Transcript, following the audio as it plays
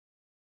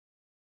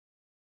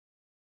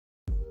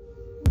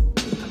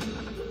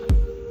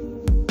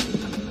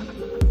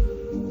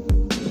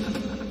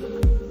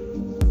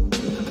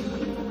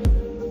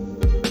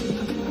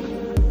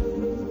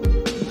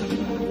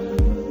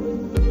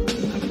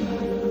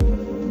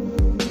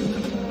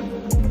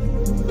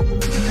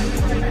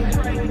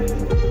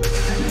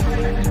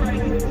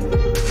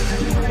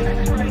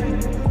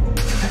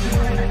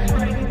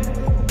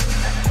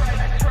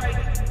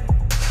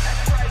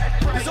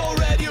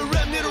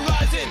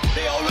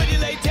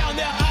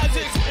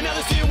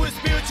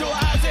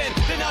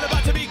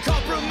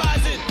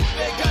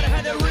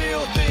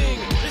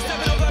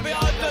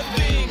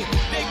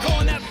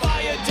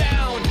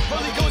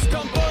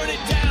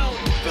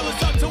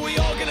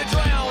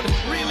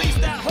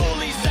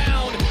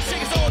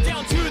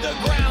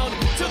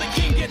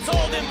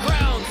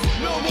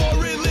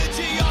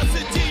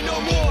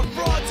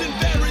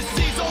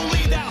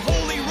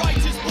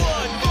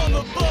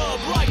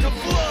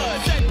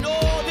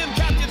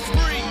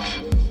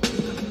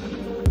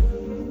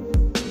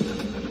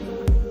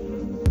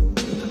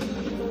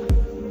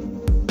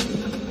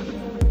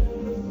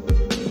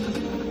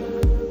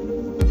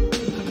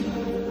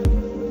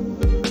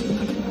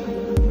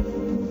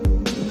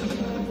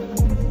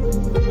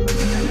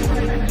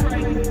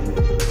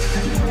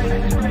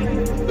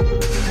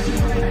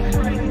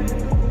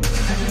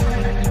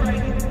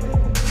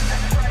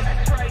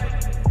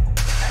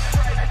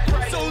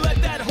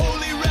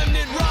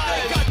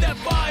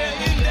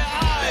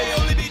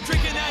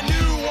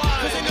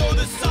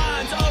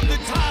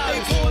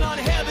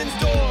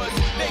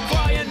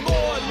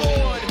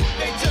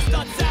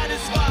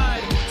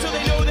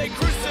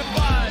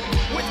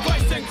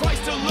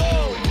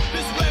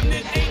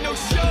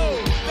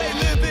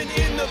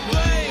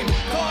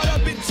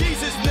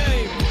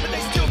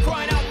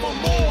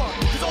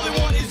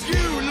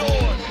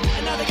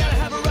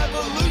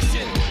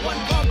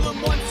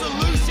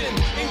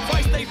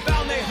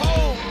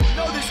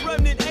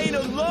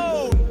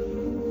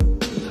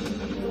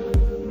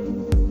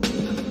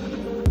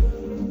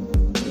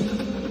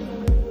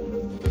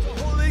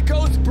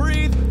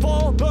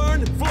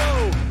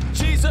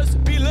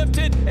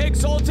lifted,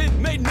 exalted,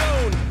 made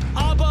known.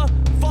 Abba,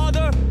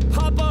 Father,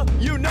 Papa,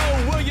 you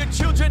know we're your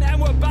children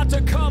and we're about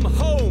to come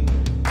home.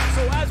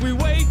 So as we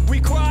wait,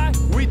 we cry,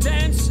 we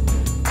dance,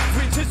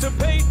 we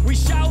anticipate, we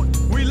shout,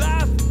 we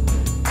laugh,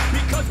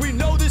 because we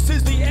know this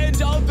is the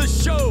end of the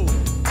show.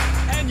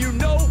 And you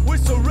know we're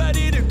so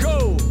ready to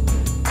go.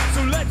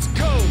 So let's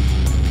go.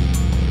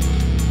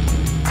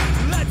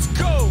 Let's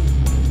go.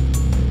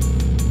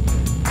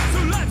 So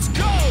let's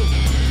go.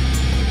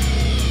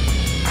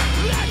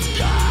 Let's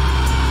go.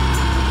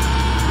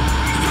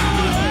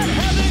 So let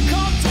heaven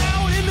come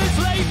down in this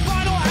late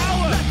final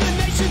hour. Let the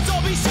nations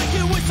all be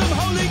shaken with some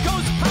Holy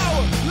Ghost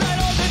power. Let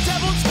all the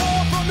devils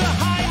fall from the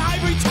high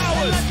ivory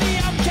towers. And let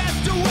the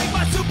outcast awake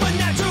by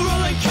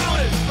supernatural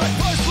encounters. Like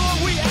first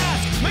Lord we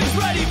ask, make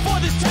ready for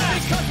this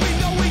task. Because we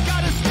know we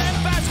gotta stand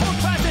fast, hold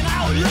fast and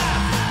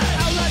outlast.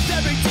 Outlast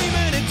every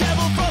demon and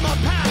devil from our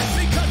past.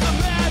 Because the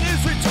man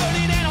is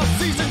returning and our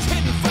season's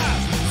hitting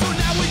fast. So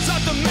now we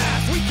drop the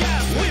mask, we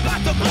gas, we about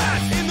to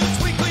blast. In the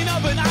twinkling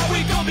of an eye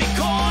we gon' be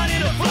gone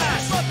in a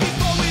flash. But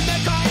before we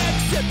make our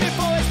exit,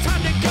 before it's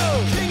time to go,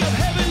 King of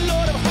heaven,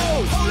 Lord of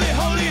hosts, holy,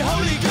 holy,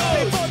 holy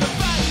Ghost. Before the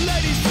fat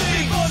ladies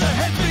sing, before the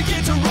heads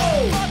begin to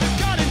roll, Father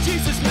God in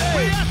Jesus' name,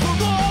 we ask for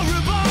more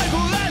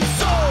revival and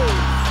soul.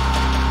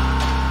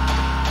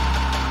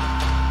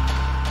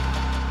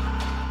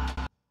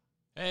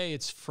 Hey,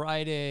 it's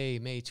Friday,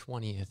 May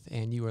 20th,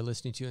 and you are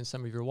listening to, and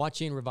some of you are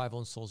watching, Revival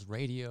and Souls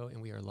Radio,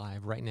 and we are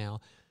live right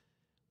now.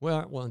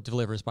 Well,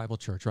 Deliverance Bible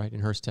Church, right, in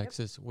Hurst,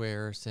 Texas,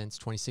 where since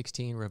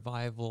 2016,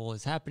 revival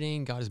is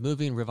happening, God is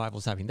moving, revival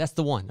is happening. That's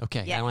the one.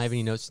 Okay, yes. I don't have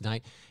any notes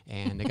tonight,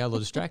 and I got a little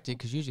distracted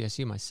because usually I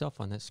see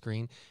myself on that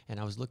screen, and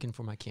I was looking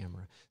for my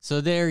camera.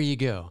 So there you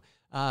go.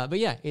 But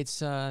yeah, it's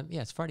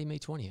Friday, May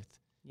 20th.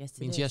 Yes,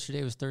 it means is.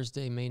 Yesterday was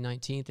Thursday, May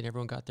 19th, and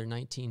everyone got their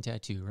 19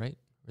 tattoo, right?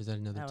 Or is that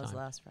another time? That was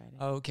last Friday.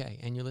 Okay,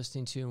 and you're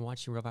listening to and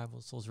watching Revival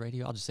Souls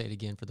Radio. I'll just say it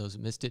again for those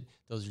who missed it,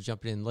 those who are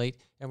jumping in late,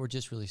 and we're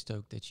just really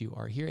stoked that you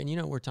are here. And you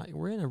know, we're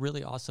in a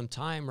really awesome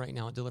time right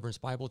now at Deliverance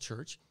Bible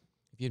Church.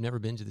 If you've never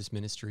been to this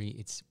ministry,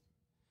 it's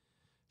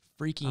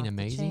freaking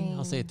amazing.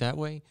 I'll say it that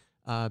way,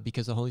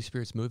 because the Holy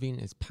Spirit's moving,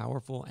 it's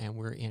powerful, and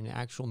we're in an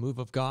actual move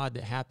of God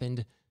that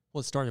happened.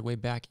 Well, it started way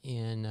back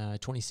in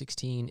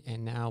 2016,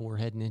 and now we're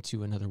heading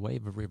into another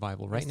wave of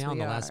revival. Right now, in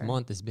the last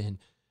month has been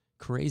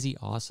crazy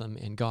awesome,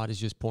 and God is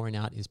just pouring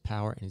out his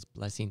power and his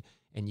blessing,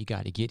 and you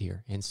got to get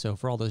here. And so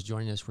for all those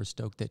joining us, we're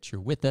stoked that you're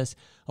with us.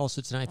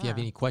 Also tonight, if you have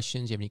any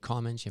questions, you have any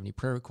comments, you have any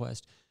prayer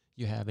requests,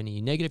 you have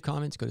any negative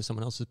comments, go to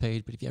someone else's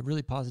page. But if you have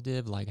really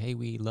positive, like, hey,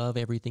 we love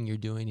everything you're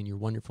doing and you're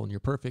wonderful and you're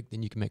perfect,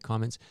 then you can make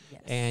comments.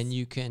 Yes. And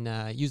you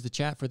can use the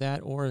chat for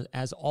that. Or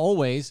as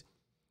always,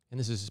 and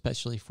this is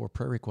especially for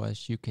prayer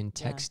requests, you can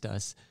text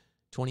us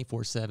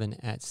 24/7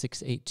 at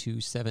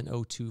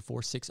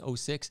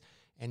 682-702-4606.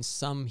 And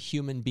some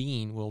human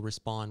being will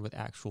respond with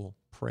actual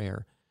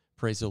prayer.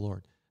 Praise the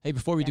Lord. Hey,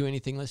 before we do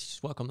anything, let's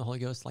just welcome the Holy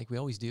Ghost like we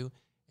always do.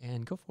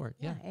 And go for it.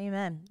 Yeah.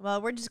 Amen.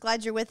 Well, we're just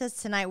glad you're with us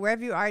tonight.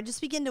 Wherever you are, just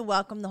begin to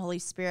welcome the Holy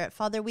Spirit.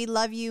 Father, we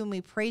love you and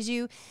we praise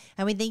you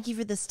and we thank you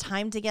for this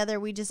time together.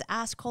 We just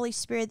ask, Holy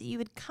Spirit, that you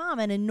would come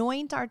and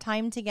anoint our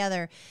time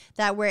together,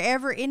 that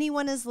wherever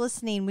anyone is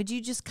listening, would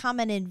you just come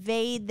and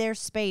invade their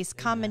space,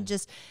 come and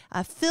just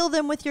fill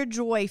them with your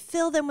joy,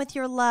 fill them with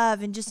your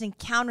love, and just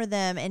encounter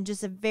them in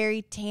just a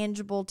very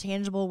tangible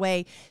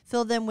way.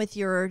 Fill them with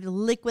your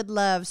liquid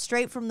love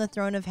straight from the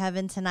throne of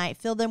heaven tonight.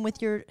 Fill them with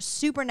your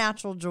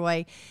supernatural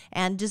joy.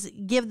 And just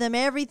give them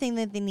everything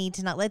that they need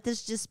to not let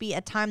this just be a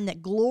time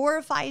that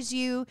glorifies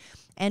you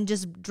and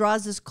just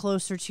draws us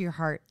closer to your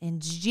heart. In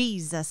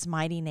Jesus'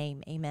 mighty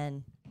name,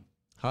 amen.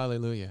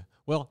 Hallelujah.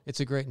 Well,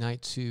 it's a great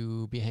night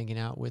to be hanging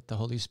out with the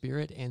Holy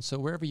Spirit. And so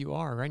wherever you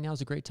are, right now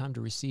is a great time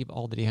to receive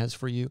all that he has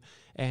for you.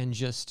 And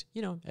just,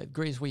 you know, at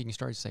greatest way you can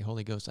start to say,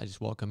 Holy Ghost, I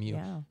just welcome you.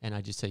 Yeah. And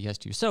I just say yes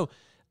to you. So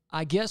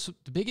I guess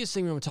the biggest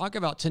thing we're going to talk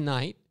about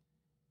tonight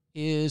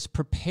is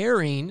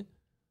preparing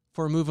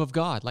for a move of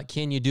God. Like,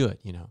 can you do it?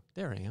 You know,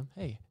 there I am.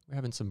 Hey, we're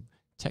having some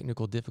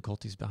technical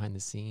difficulties behind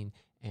the scene,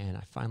 and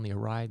I finally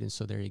arrived, and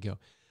so there you go.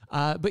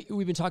 But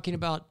we've been talking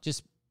about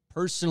just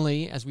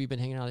personally, as we've been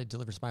hanging out at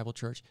Deliverance Bible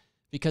Church,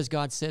 because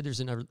God said there's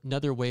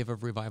another wave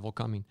of revival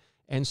coming.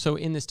 And so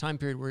in this time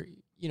period where,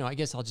 you know, I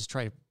guess I'll just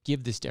try to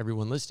give this to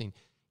everyone listening.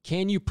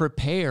 Can you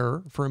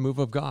prepare for a move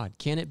of God?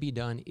 Can it be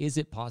done? Is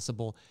it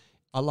possible?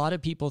 A lot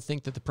of people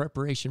think that the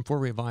preparation for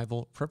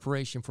revival,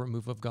 preparation for a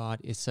move of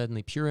God is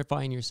suddenly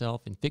purifying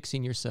yourself and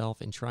fixing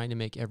yourself and trying to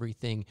make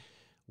everything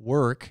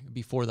work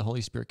before the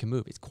Holy Spirit can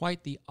move. It's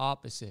quite the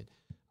opposite.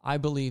 I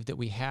believe that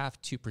we have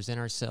to present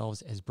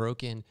ourselves as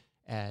broken,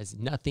 as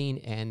nothing,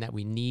 and that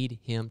we need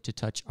him to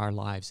touch our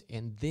lives.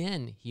 And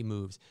then he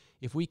moves.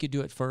 If we could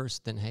do it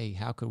first, then hey,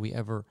 how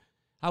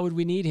would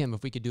we need him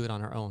if we could do it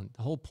on our own?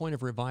 The whole point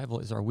of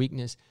revival is our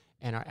weakness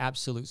and our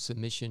absolute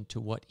submission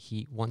to what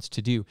he wants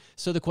to do.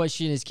 So the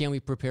question is, can we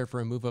prepare for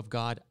a move of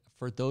God?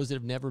 For those that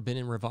have never been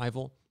in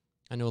revival,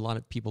 I know a lot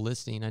of people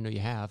listening, I know you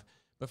have,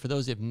 but for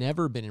those that have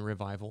never been in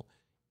revival,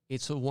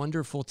 it's a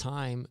wonderful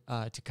time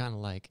to kind of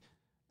like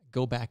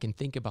go back and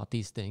think about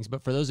these things.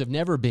 But for those that have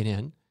never been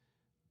in,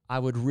 I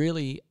would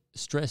really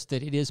stress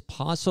that it is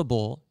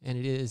possible and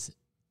it is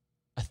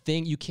a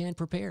thing you can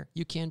prepare.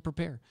 You can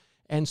prepare.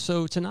 And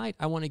so tonight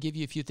I want to give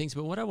you a few things,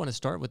 but what I want to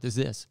start with is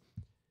this.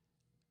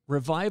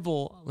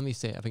 Revival, let me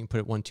say, if I can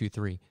put it 1, 2,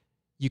 3.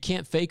 You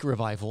can't fake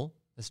revival.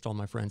 That's to all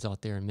my friends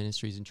out there in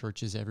ministries and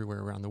churches everywhere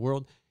around the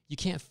world. You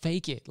can't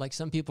fake it. Like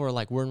some people are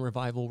like, we're in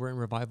revival, we're in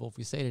revival. If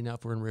we say it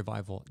enough, we're in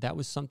revival. That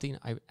was something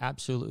I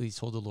absolutely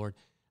told the Lord.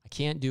 I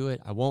can't do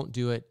it. I won't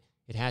do it.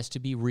 It has to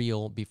be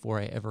real before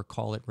I ever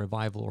call it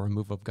revival or a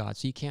move of God.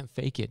 So you can't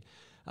fake it.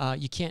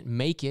 You can't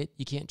make it.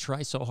 You can't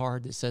try so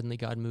hard that suddenly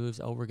God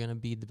moves. Oh, we're going to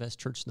be the best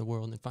church in the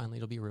world, and then finally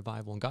it'll be a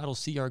revival. And God will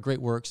see our great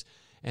works,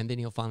 and then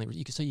he'll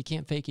finally... So you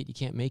can't fake it. You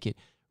can't make it.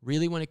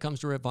 Really, when it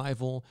comes to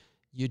revival,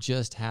 you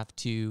just have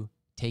to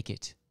take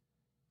it.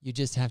 You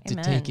just have to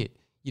take it.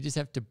 You just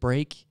have to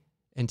break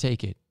and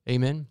take it.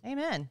 Amen?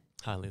 Amen.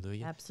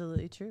 Hallelujah.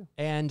 Absolutely true.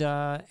 And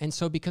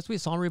so because we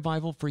saw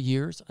revival for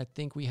years, I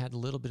think we had a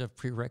little bit of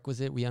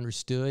prerequisite. We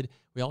understood.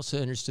 We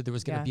also understood there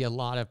was going to be a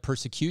lot of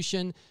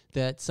persecution,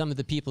 that some of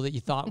the people that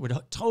you thought would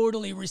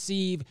totally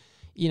receive,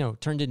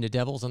 turned into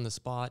devils on the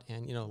spot.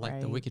 And,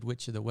 like the Wicked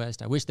Witch of the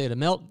West, I wish they'd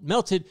have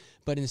melted,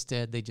 but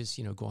instead they just,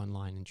 go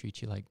online and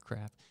treat you like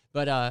crap.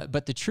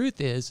 But the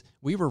truth is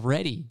we were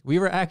ready. We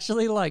were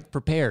actually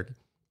prepared.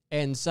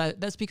 And so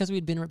that's because we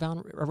had been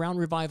around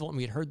revival, and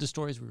we had heard the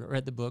stories, we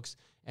read the books,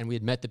 and we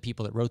had met the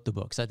people that wrote the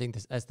books. I think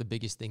that's the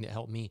biggest thing that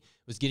helped me,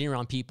 was getting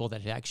around people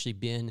that had actually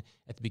been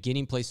at the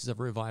beginning places of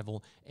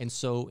revival. And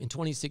so in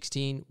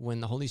 2016,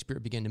 when the Holy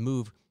Spirit began to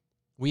move,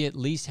 we at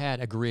least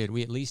had a grid.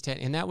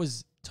 And that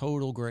was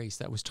total grace.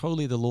 That was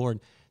totally the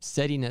Lord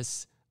setting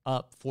us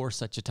up for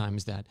such a time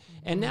as that. Mm-hmm.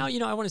 And now,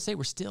 I want to say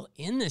we're still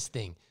in this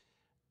thing.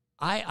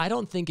 I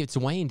don't think it's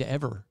waned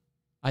ever.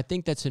 I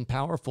think that's been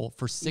powerful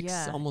for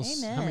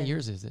almost, Amen. How many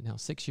years is it now?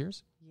 6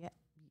 years? Yeah.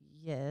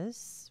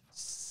 Yes.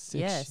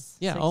 6. Yes.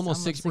 Yeah,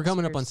 almost 6. We're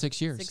coming up on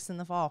 6 years. 6 in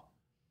the fall.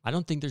 I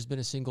don't think there's been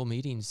a single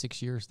meeting in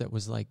 6 years that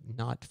was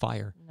not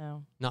fire.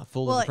 No. Not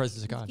full of the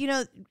presence of God.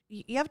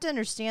 You have to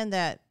understand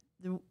that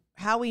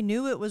how we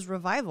knew it was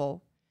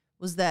revival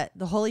was that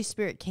the Holy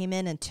Spirit came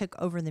in and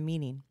took over the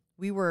meeting.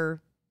 We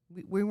weren't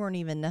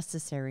even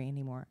necessary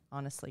anymore,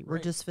 honestly. We're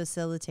just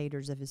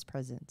facilitators of his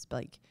presence.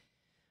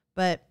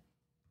 But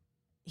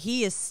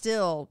he is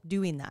still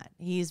doing that.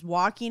 He's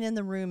walking in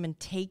the room and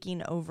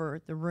taking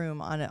over the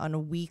room on a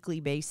weekly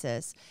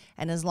basis.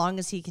 And as long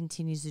as he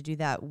continues to do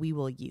that, we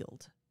will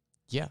yield.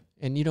 Yeah.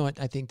 And you know what?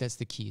 I think that's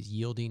the key, is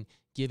yielding,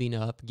 giving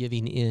up,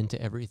 giving in to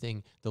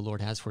everything the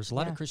Lord has for us. A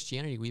lot of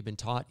Christianity we've been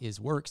taught is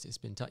works. It's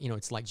been taught,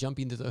 it's like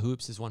jumping through the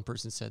hoops, as one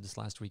person said this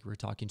last week we were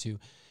talking to,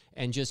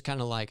 and just kind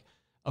of like,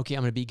 okay,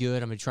 I'm going to be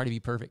good. I'm going to try to be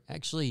perfect.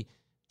 Actually,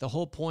 the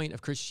whole point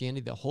of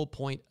Christianity, the whole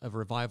point of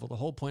revival, the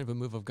whole point of a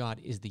move of God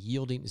is the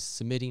yielding, is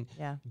submitting,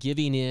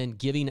 giving in,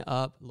 giving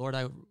up. Lord,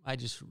 I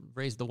just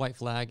raised the white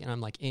flag, and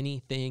I'm like,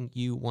 anything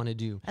you want to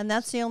do. And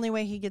that's the only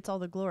way he gets all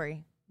the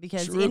glory,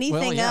 because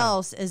anything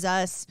else is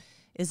us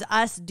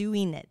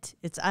doing it.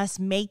 It's us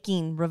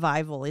making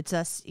revival. It's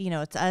us,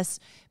 it's us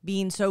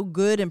being so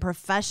good and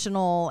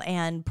professional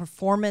and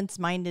performance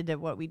minded at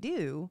what we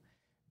do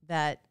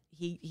that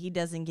he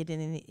doesn't get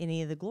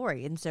any of the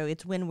glory. And so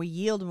it's when we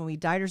yield, when we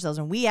die to ourselves,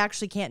 and we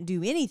actually can't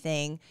do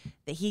anything,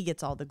 that he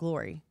gets all the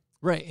glory.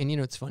 Right. And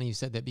it's funny you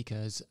said that,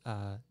 because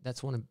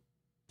that's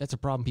a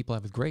problem people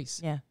have with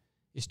grace. Yeah.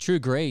 It's true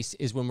grace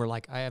is when we're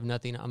like, I have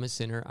nothing, I'm a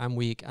sinner, I'm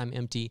weak, I'm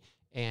empty,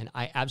 and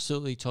I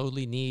absolutely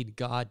totally need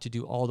God to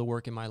do all the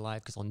work in my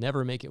life, because I'll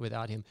never make it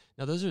without him.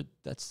 Now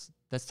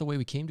that's the way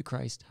we came to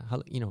Christ.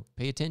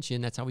 Pay attention.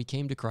 That's how we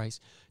came to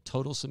Christ.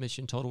 Total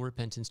submission, total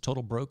repentance,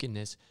 total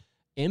brokenness.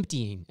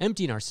 Emptying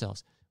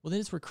ourselves. Well,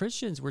 then as we're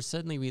Christians,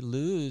 we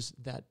lose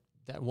that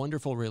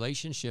wonderful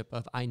relationship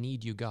of, I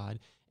need you, God,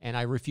 and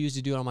I refuse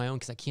to do it on my own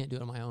because I can't do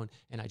it on my own,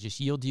 and I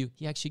just yield to you.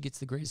 He actually gets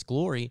the greatest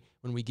glory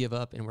when we give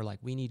up and we're like,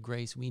 we need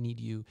grace, we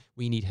need you,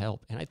 we need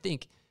help. And I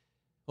think,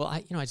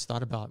 I just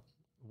thought about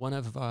one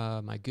of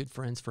my good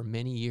friends for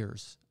many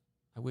years.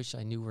 I wish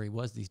I knew where he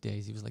was these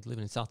days. He was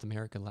living in South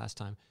America last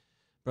time.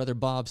 Brother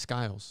Bob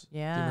Skiles.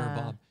 Yeah. Do you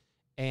remember Bob?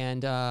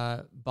 And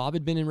Bob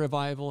had been in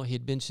revival. He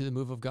had been to the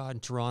move of God in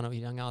Toronto.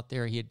 He hung out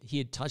there. He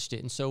had touched it.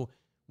 And so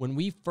when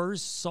we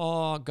first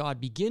saw God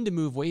begin to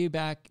move way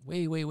back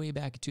in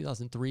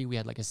 2003, we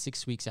had a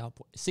 6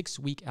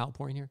 week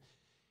outpouring here.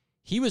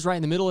 He was right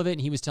in the middle of it,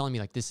 and he was telling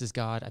me, this is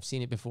God. I've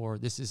seen it before.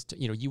 This is,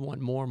 you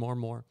want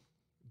more.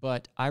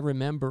 But I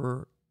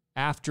remember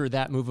after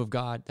that move of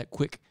God, that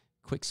quick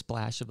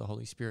splash of the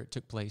Holy Spirit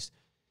took place,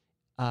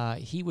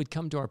 he would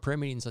come to our prayer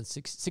meetings on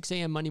 6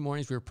 a.m. Monday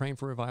mornings. We were praying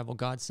for revival.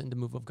 God, send a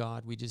move of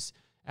God. We just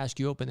ask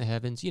you open the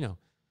heavens,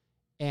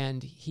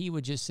 And he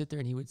would just sit there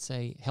and he would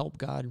say, help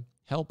God,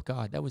 help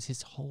God. That was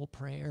his whole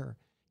prayer.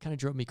 Kind of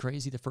drove me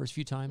crazy the first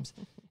few times.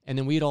 And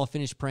then we'd all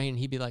finish praying, and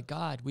he'd be like,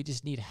 God, we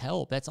just need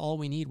help. That's all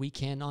we need. We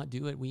cannot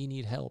do it. We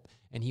need help.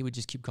 And he would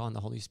just keep calling the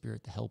Holy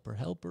Spirit the helper.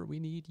 Helper, we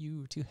need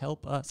you to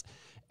help us.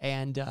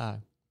 And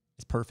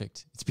it's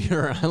perfect. It's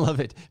pure. I love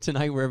it.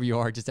 Tonight, wherever you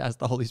are, just ask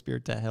the Holy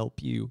Spirit to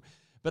help you.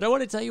 But I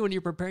want to tell you, when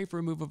you're preparing for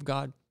a move of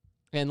God,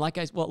 And let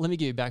me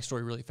give you a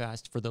backstory really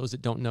fast. For those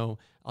that don't know,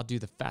 I'll do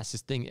the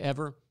fastest thing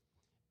ever.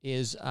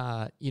 Is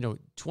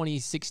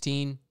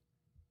 2016,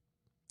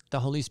 the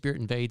Holy Spirit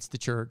invades the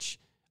church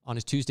on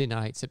a Tuesday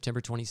night,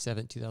 September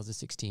 27,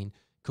 2016,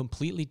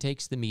 completely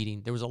takes the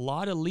meeting. There was a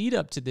lot of lead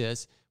up to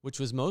this, which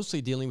was mostly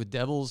dealing with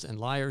devils and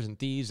liars and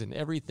thieves and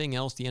everything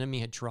else the enemy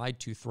had tried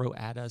to throw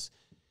at us.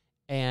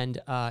 And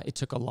it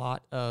took a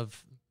lot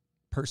of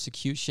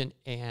persecution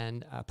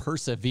and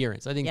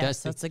perseverance. I think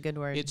that's a good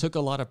word. It took a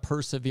lot of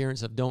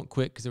perseverance of don't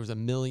quit, because there was a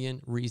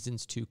million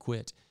reasons to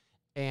quit.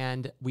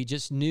 And we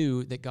just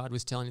knew that God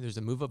was telling you there's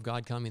a move of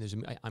God coming.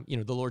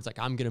 The Lord's like,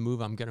 I'm going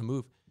to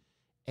move.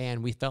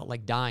 And we felt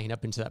like dying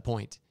up until that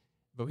point.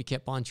 But we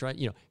kept on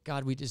trying,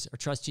 God, we just are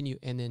trusting you.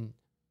 And then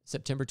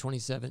September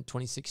 27,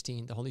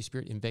 2016, the Holy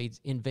Spirit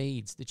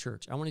invades the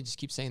church. I want to just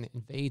keep saying that,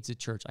 invades the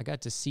church. I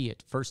got to see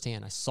it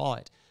firsthand. I saw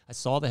it. I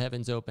saw the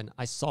heavens open.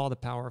 I saw the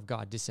power of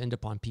God descend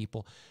upon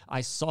people. I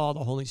saw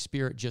the Holy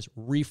Spirit just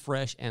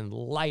refresh and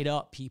light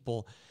up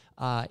people.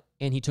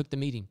 And he took the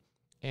meeting.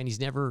 And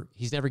he's never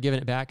given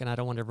it back, and I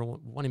don't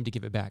want him to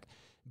give it back.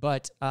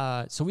 But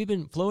so we've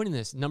been flowing in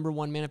this. Number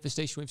one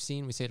manifestation we've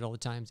seen, we say it all the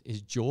time,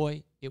 is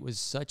joy. It is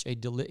such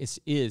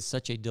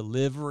a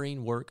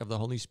delivering work of the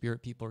Holy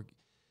Spirit. People are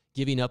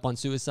giving up on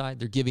suicide.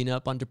 They're giving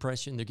up on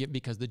depression. They're giving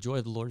because the joy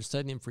of the Lord is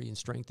setting them free and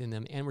strengthening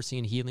them. And we're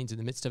seeing healings in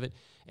the midst of it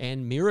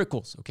and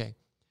miracles. Okay.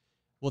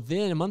 Well,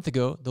 then a month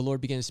ago, the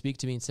Lord began to speak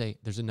to me and say,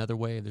 there's another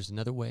wave, there's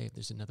another wave,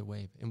 there's another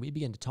wave. And we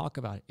began to talk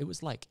about it. It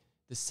was like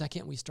the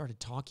second we started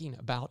talking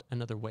about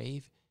another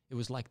wave, it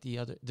was like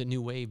the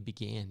new wave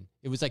began.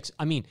 It was like,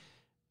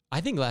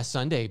 I think last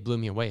Sunday blew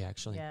me away,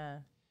 actually. Yeah.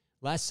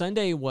 Last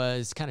Sunday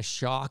was kind of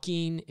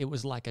shocking. It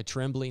was like a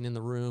trembling in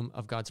the room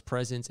of God's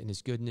presence and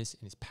his goodness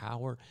and his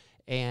power,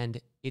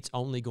 and it's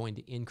only going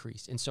to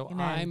increase. And so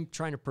Amen. I'm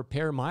trying to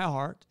prepare my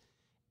heart,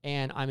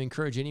 and I'm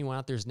encouraging anyone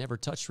out there who's never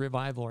touched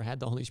revival or had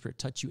the Holy Spirit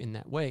touch you in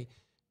that way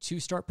to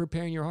start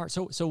preparing your heart.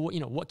 So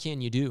what can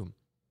you do?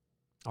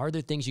 Are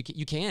there things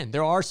you can?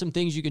 There are some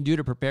things you can do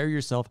to prepare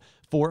yourself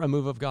for a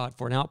move of God,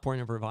 for an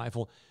outpouring of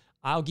revival.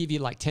 I'll give you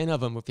like 10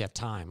 of them if you have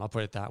time. I'll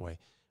put it that way.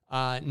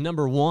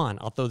 Number one,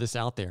 I'll throw this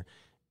out there.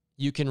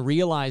 You can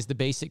realize the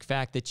basic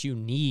fact that you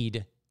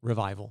need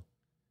revival.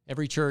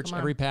 Every church,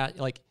 every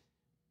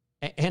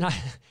and I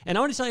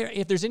want to tell you,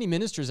 if there's any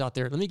ministers out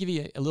there, let me give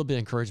you a little bit of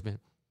encouragement.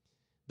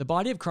 The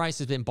body of Christ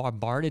has been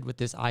bombarded with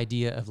this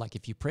idea of like,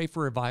 if you pray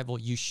for revival,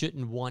 you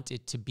shouldn't want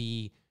it to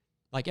be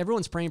like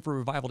everyone's praying for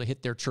revival to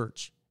hit their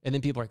church. And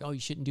then people are like, oh, you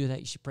shouldn't do that.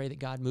 You should pray that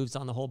God moves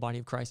on the whole body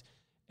of Christ.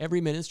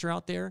 Every minister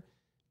out there,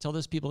 tell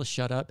those people to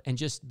shut up and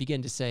just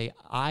begin to say,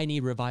 I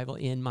need revival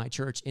in my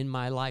church, in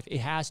my life. It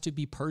has to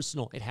be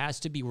personal. It has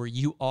to be where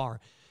you are.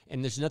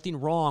 And there's nothing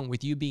wrong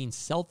with you being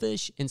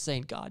selfish and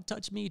saying, God,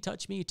 touch me,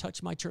 touch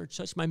my church,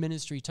 touch my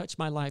ministry, touch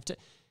my life.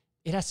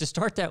 It has to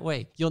start that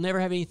way. You'll never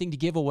have anything to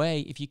give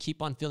away if you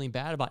keep on feeling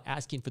bad about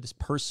asking for this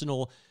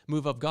personal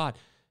move of God.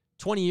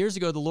 20 years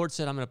ago, the Lord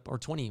said, how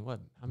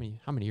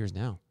many years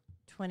now?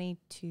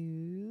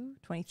 22,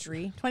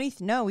 23, 20.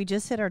 No, we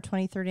just hit our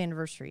 23rd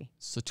anniversary.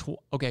 So,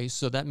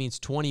 so that means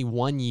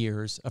 21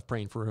 years of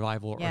praying for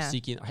revival or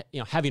seeking,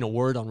 having a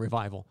word on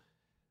revival.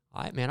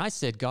 I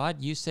said,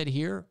 God, you said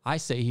here, I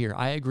say here.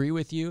 I agree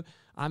with you.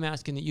 I'm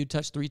asking that you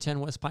touch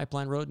 310 West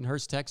Pipeline Road in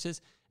Hurst, Texas.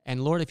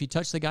 And Lord, if you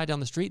touch the guy down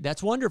the street,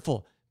 that's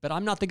wonderful. But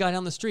I'm not the guy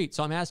down the street.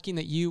 So I'm asking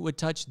that you would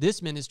touch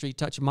this ministry,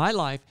 touch my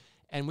life.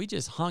 And we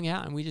just hung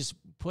out and we just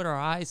put our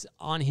eyes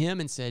on him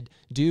and said,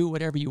 do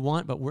whatever you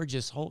want, but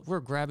we're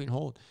grabbing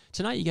hold.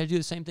 Tonight, you got to do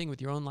the same thing with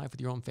your own life,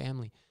 with your own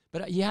family.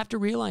 But you have to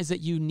realize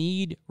that you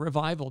need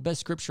revival.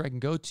 Best scripture I can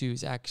go to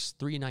is Acts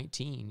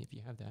 3:19, if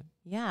you have that.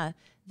 Yeah,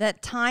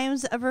 that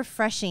times of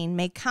refreshing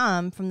may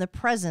come from the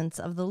presence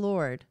of the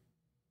Lord.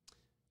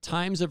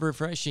 Times of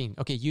refreshing.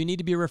 Okay, you need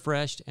to be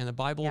refreshed, and the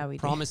Bible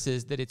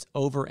promises that it's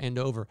over and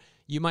over.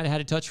 You might have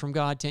had a touch from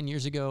God 10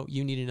 years ago.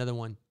 You need another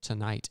one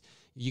tonight.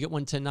 You get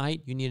one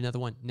tonight, you need another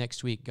one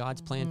next week.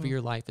 God's plan for your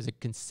life is a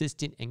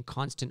consistent and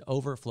constant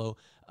overflow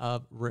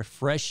of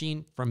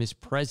refreshing from his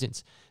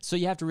presence. So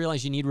you have to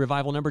realize you need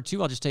revival. Number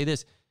two, I'll just tell you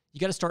this. You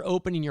got to start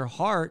opening your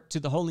heart to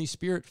the Holy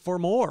Spirit for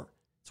more.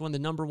 It's one of the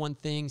number one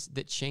things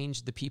that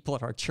changed the people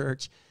at our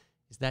church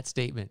is that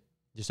statement.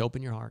 Just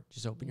open your heart.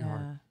 Just open your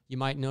heart. You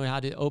might know how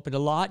to open a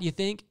lot, you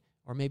think,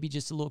 or maybe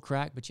just a little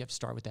crack, but you have to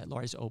start with that.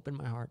 Lord, I just open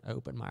my heart. I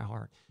open my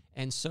heart.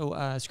 And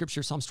so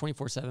scripture, Psalms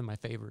 24:7, my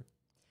favorite.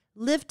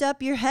 Lift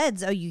up your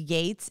heads, O you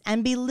gates,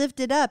 and be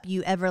lifted up,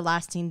 you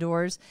everlasting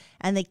doors,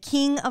 and the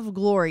King of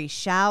glory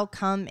shall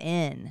come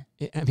in.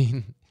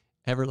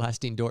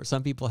 Everlasting door.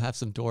 Some people have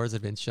some doors that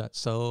have been shut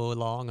so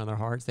long on their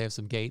hearts. They have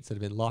some gates that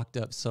have been locked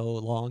up so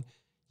long.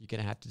 You're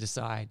going to have to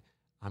decide,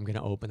 I'm going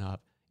to open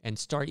up and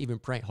start even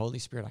praying. Holy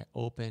Spirit, I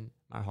open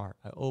my heart.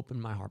 I open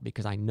my heart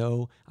because I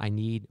know I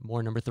need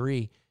more. Number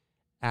three,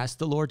 ask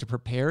the Lord to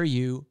prepare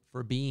you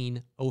for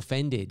being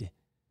offended.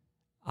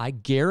 I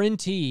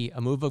guarantee a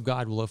move of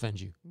God will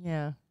offend you.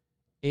 Yeah.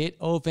 It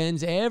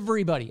offends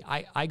everybody.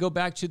 I go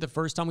back to the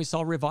first time we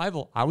saw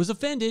revival. I was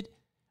offended.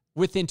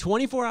 Within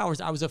 24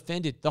 hours, I was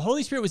offended. The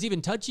Holy Spirit was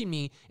even touching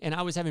me, and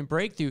I was having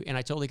breakthrough, and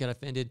I totally got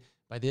offended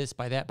by this,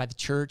 by that, by the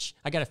church.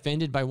 I got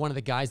offended by one of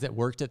the guys that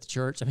worked at the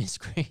church. I mean, it's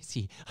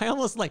crazy. I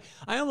almost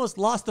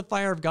lost the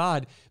fire of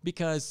God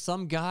because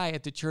some guy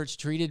at the church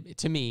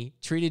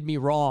treated me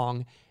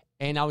wrong,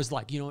 and I was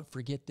like, you know what,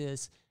 forget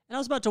this. And I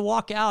was about to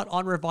walk out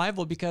on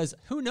revival because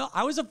who knows?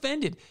 I was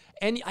offended.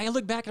 And I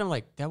look back and I'm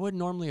like, that wouldn't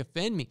normally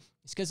offend me.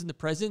 It's because in the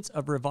presence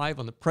of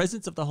revival, in the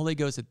presence of the Holy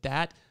Ghost at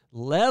that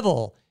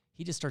level,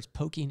 he just starts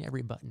poking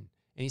every button.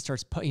 And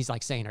he's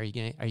like saying, are you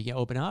gonna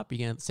open up? Are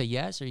you gonna say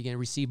yes? Are you gonna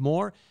receive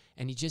more?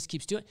 And he just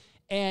keeps doing it.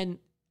 And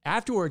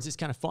afterwards, it's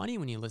kind of funny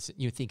when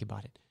you think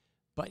about it.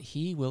 But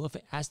he will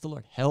ask the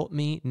Lord, help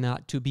me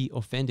not to be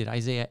offended.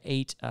 Isaiah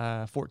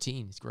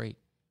 8:14 is great.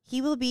 He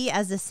will be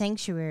as a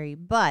sanctuary,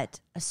 but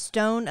a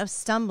stone of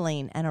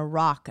stumbling and a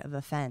rock of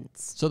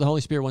offense. So the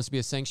Holy Spirit wants to be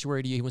a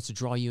sanctuary to you. He wants to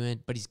draw you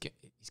in, but he's going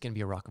to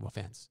be a rock of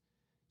offense.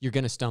 You're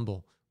going to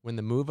stumble. When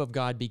the move of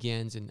God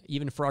begins, and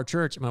even for our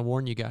church, I'm going to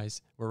warn you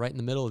guys, we're right in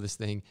the middle of this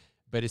thing,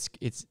 but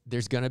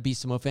there's going to be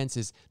some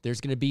offenses. There's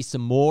going to be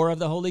some more of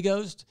the Holy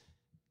Ghost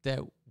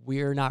that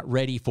we're not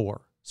ready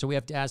for. So we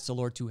have to ask the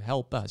Lord to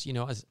help us. You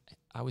know, as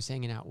I was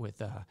hanging out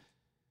with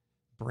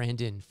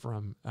Brandon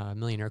from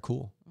Millionaire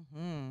Cool,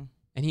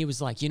 and he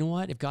was like, you know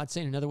what? If God's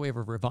saying another wave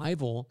of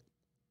revival,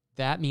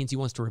 that means he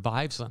wants to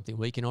revive something.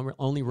 Well, he can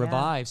only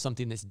revive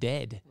something that's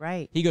dead.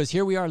 Right. He goes,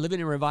 here we are living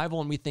in revival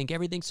and we think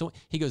everything's so.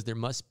 He goes, there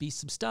must be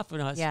some stuff in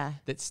us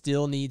that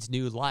still needs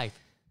new life.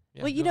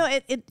 Yeah, well, you know,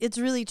 it's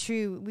really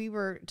true. We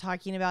were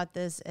talking about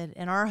this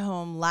in our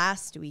home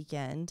last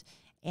weekend,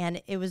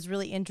 and it was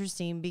really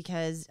interesting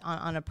because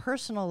on a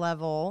personal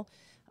level,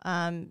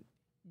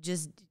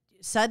 just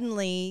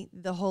suddenly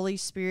the Holy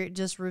Spirit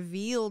just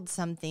revealed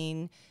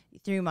something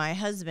through my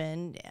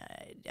husband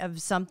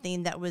of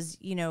something that was,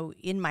 you know,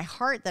 in my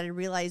heart that I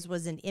realized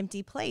was an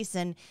empty place.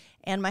 And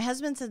my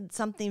husband said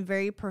something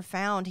very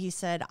profound. He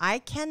said, I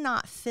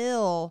cannot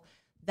fill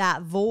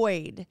that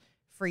void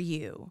for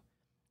you.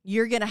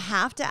 You're going to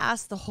have to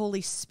ask the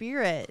Holy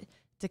Spirit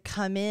to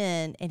come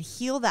in and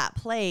heal that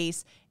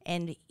place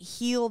and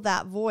heal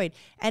that void.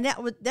 And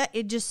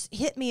it just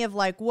hit me of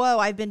like, whoa,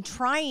 I've been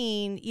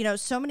trying, you know,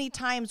 so many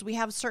times we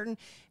have certain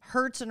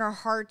hurts in our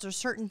hearts or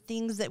certain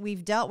things that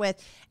we've dealt with,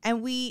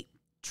 and we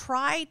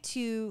try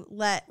to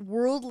let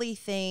worldly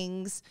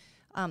things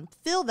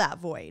fill that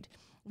void.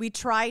 We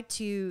try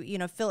to, you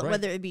know, fill it,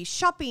 whether it be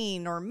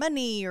shopping or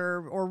money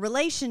or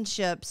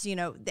relationships, you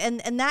know,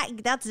 and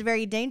that's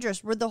very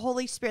dangerous. Where the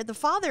Holy Spirit, the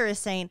Father is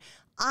saying,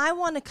 I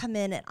want to come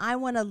in and I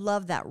want to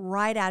love that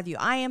right out of you.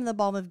 I am the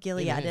balm of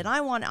Gilead. Amen. And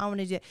I want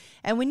to do it.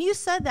 And when you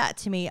said that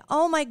to me,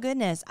 oh my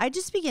goodness, I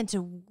just began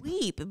to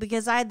weep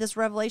because I had this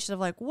revelation of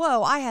like,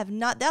 whoa,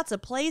 that's a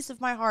place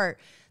of my heart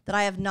that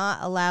I have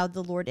not allowed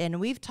the Lord in.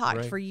 And we've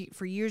talked for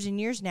years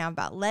and years now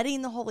about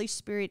letting the Holy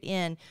Spirit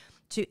in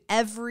to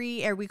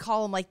or we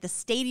call them like the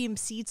stadium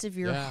seats of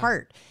your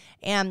heart,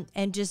 and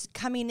just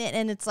coming in.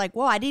 And it's like,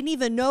 whoa, I didn't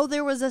even know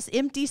there was this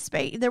empty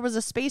space. There was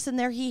a space in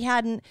there he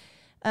hadn't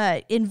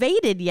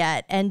invaded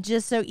yet. And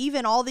just so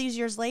even all these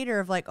years later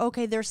of like,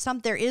 okay, there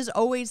is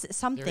always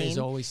something.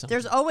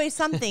 There's always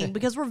something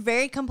because we're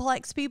very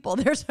complex people.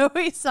 There's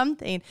always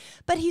something.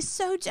 But he's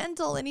so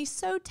gentle and he's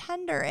so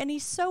tender and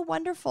he's so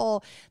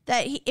wonderful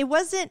that it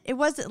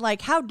wasn't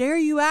like, how dare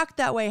you act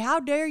that way? How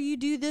dare you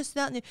do this,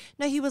 that?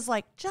 No, he was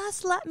like,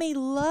 just let me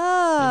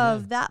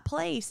love that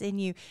place in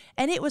you.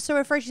 And it was so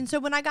refreshing. So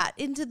when I got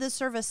into the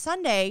service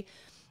Sunday,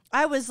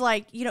 I was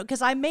like, you know,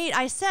 because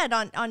I said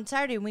on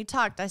Saturday when we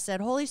talked, I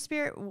said, Holy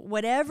Spirit,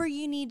 whatever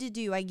you need to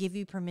do, I give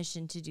you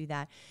permission to do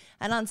that.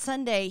 And on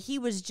Sunday, he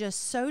was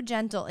just so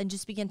gentle and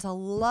just began to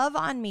love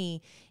on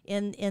me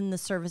in the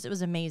service. It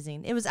was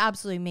amazing. It was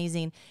absolutely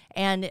amazing.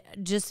 And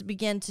just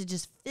began to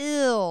just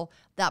fill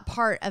that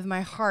part of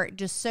my heart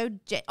just so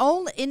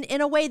only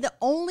in a way that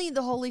only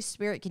the Holy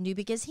Spirit can do,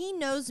 because he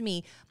knows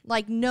me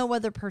like no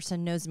other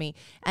person knows me,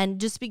 and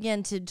just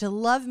began to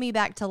love me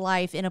back to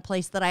life in a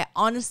place that I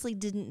honestly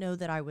didn't know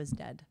that I was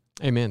dead.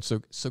 Amen. So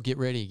get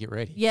ready.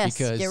 Yes,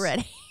 get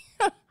ready.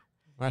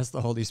 Ask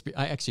the Holy Spirit.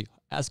 I actually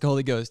ask the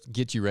Holy Ghost,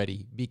 get you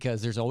ready,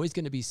 because there's always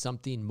going to be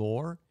something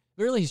more.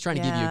 Really, he's trying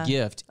to give you a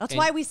gift. That's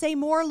why we say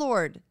more,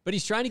 Lord. But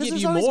he's trying to give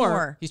you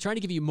more. He's trying to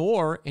give you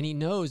more, and he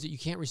knows that you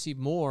can't receive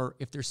more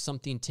if there's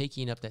something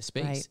taking up that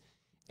space. Right.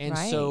 And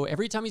so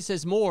every time he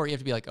says more, you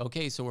have to be like,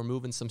 okay, so we're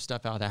moving some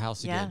stuff out of the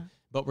house again.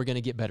 But we're going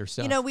to get better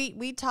stuff. You know,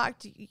 we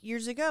talked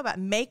years ago about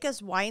make us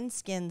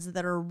wineskins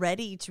that are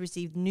ready to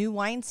receive new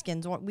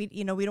wineskins. We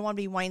don't want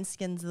to be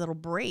wineskins that'll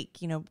break,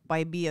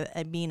 by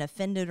being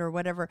offended or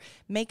whatever.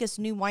 Make us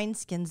new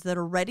wineskins that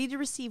are ready to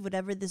receive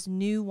whatever this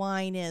new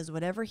wine is,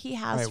 whatever he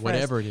has for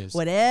whatever us. It is.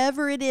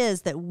 Whatever it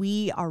is, that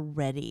we are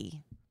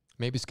ready.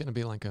 Maybe it's going to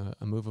be like a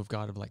move of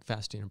God of like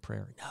fasting and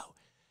prayer.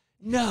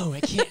 No,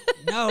 I can't.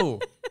 No.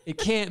 It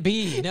can't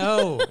be.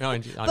 No.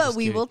 I'm but just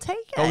we kidding. will take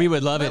it. Oh, we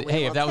would love But it. we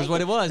Hey, will if that was take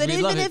what it was, But we'd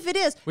even love it. if it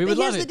is, We but would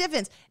love here's it.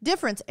 the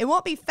difference. It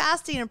won't be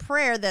fasting and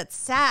prayer that's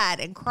sad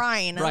and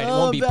crying. Right, it Oh,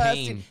 won't be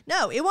fasting. pain.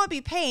 No, it won't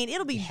be pain.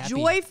 It'll be Happy.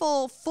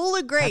 joyful, full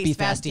of grace Happy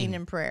fasting fasting.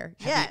 and prayer.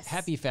 Happy,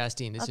 happy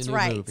fasting. It's That's a new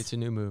right. move. It's a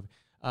new move.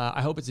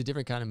 I hope it's a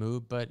different kind of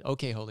move, but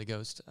okay, Holy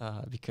Ghost,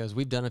 because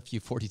we've done a few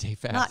 40-day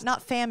fasts.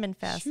 Not famine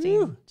fasting,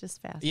 Phew.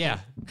 just fasting. Yeah,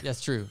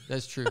 that's true.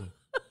 That's true.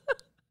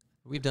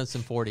 We've done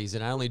some 40s,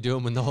 and I only do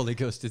them when the Holy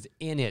Ghost is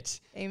in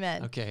it.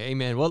 Amen. Okay,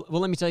 amen. Well,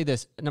 let me tell you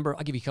this. I'll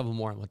give you a couple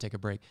more, and we'll take a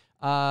break.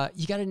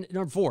 You got to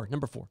number four.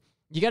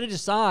 You got to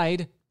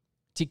decide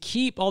to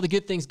keep all the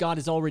good things God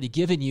has already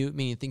given you,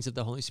 meaning things of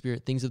the Holy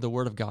Spirit, things of the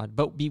Word of God,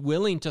 but be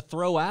willing to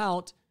throw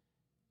out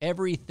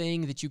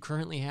everything that you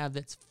currently have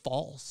that's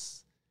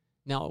false.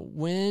 Now,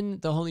 when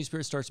the Holy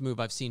Spirit starts to move,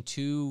 I've seen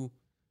two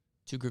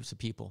groups of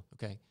people.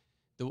 Okay,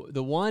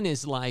 the one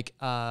is like,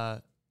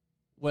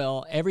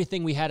 well,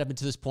 everything we had up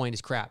until this point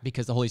is crap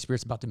because the Holy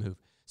Spirit's about to move.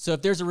 So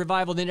if there's a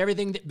revival, then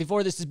everything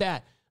before this is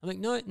bad. I'm like,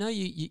 no,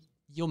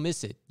 you'll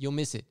miss it. You'll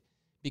miss it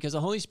because the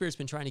Holy Spirit's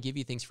been trying to give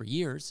you things for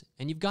years,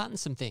 and you've gotten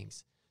some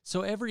things.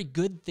 So every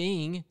good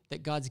thing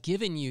that God's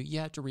given you, you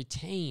have to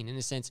retain in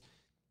a sense.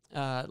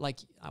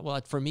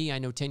 For me, I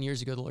know 10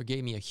 years ago, the Lord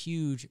gave me a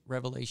huge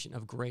revelation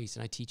of grace,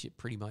 and I teach it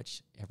pretty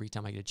much every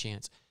time I get a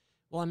chance.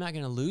 Well, I'm not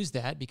going to lose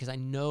that because I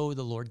know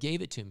the Lord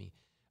gave it to me.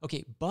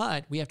 Okay,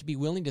 but we have to be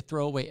willing to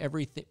throw away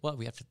everything. Well,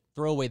 we have to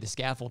throw away the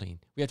scaffolding.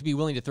 We have to be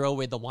willing to throw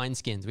away the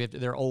wineskins.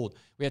 They're old.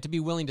 We have to be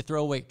willing to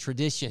throw away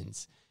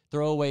traditions,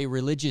 throw away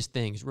religious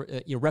things,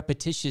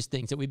 repetitious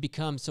things that we've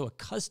become so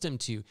accustomed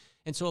to.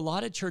 And so a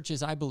lot of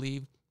churches, I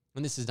believe,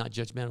 and this is not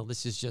judgmental,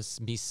 this is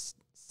just me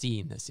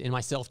seeing this in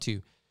myself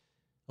too.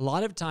 A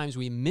lot of times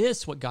we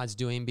miss what God's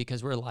doing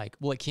because we're like,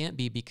 well, that can't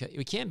be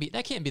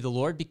the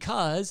Lord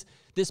because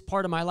this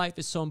part of my life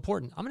is so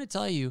important. I'm going to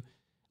tell you,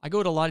 I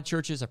go to a lot of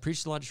churches, I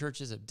preach to a lot of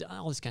churches, I've done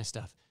all this kind of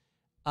stuff.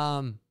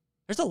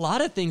 There's a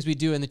lot of things we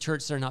do in the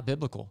church that are not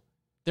biblical.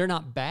 They're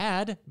not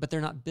bad, but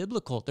they're not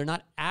biblical. They're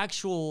not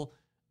actual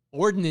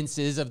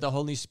ordinances of the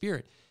Holy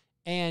Spirit.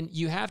 And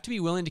you have to be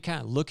willing to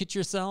kind of look at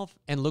yourself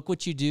and look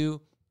what you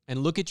do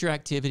and look at your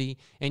activity.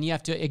 And you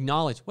have to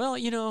acknowledge, well,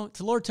 the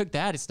Lord took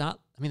that. It's not,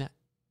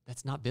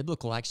 that's not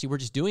biblical. Actually, we're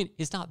just doing it.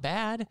 It's not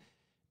bad,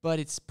 but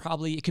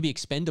it could be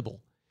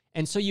expendable.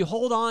 And so you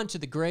hold on to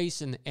the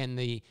grace and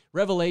the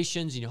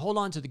revelations, and you hold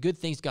on to the good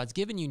things God's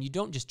given you, and you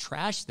don't just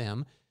trash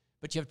them,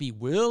 but you have to be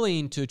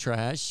willing to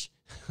trash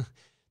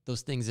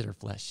those things that are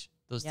flesh,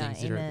 those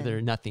things that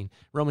are nothing.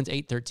 Romans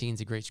 8:13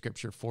 is a great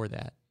scripture for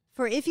that.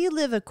 For if you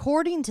live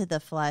according to the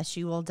flesh,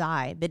 you will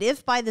die. But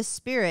if by the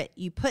Spirit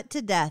you put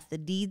to death the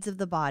deeds of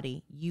the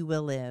body, you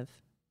will live.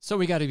 So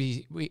we got to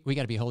be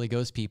Holy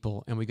Ghost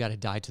people, and we got to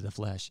die to the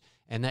flesh.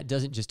 And that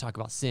doesn't just talk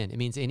about sin. It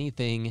means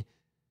anything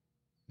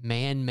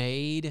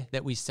man-made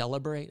that we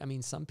celebrate.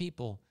 Some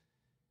people,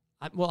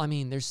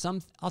 there's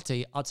some, I'll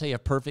tell you a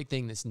perfect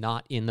thing that's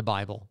not in the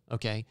Bible,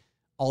 okay?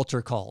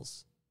 Altar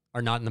calls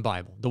are not in the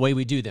Bible. The way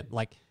we do them,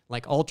 like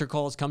altar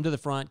calls, come to the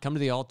front, come to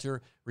the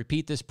altar,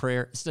 repeat this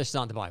prayer. It's just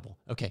not in the Bible,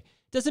 okay?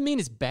 Doesn't mean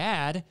it's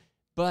bad,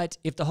 but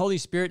if the Holy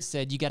Spirit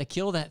said, you got to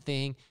kill that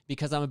thing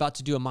because I'm about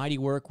to do a mighty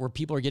work where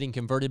people are getting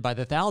converted by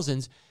the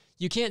thousands,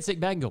 you can't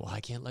sit back and go, well, I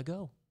can't let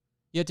go.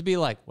 You have to be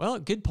like, well,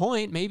 good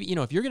point. Maybe,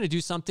 if you're going to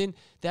do something,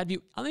 let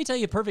me tell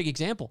you a perfect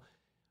example.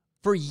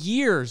 For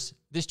years,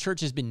 this church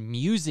has been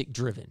music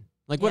driven.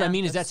 What I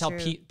mean is that's how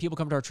people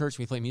come to our church.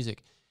 We play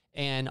music.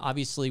 And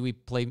obviously we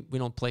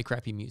don't play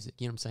crappy music.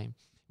 You know what I'm saying?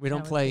 We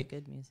don't play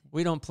good music.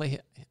 We don't play,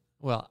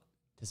 well,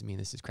 doesn't mean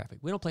this is crappy.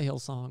 We don't play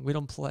Hillsong. We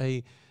don't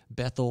play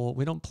Bethel.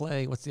 We don't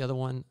play, what's the other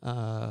one?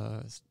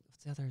 What's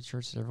the other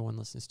church that everyone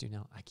listens to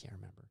now? I can't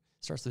remember.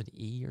 It starts with an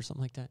E or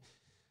something like that.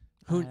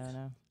 I don't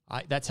know.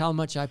 That's how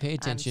much I pay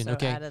attention. I'm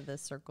so okay, out of the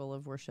circle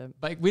of worship.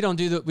 But we don't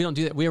do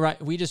that.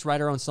 We just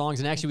write our own songs,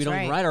 and actually, we don't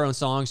even write our own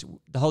songs.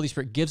 The Holy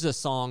Spirit gives us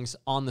songs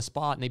on the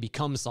spot, and they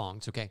become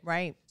songs. Okay,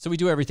 right. So we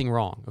do everything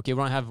wrong. Okay, we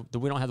don't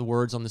have the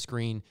words on the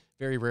screen.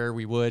 Very rare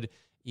we would,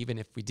 even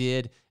if we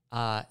did.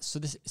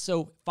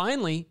 So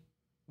finally,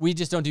 we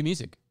just don't do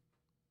music.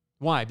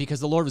 Why?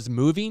 Because the Lord was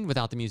moving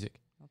without the music.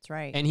 That's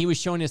right. And He was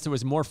showing us there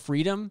was more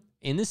freedom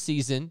in the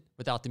season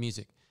without the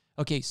music.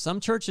 Okay, some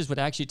churches would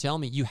actually tell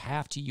me, you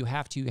have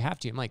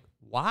to. I'm like,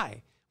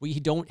 why? We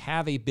don't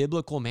have a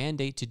biblical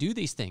mandate to do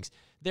these things.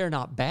 They're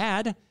not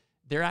bad.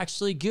 They're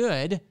actually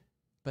good,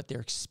 but they're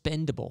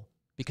expendable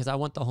because I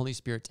want the Holy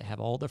Spirit to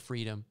have all the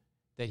freedom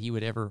that He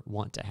would ever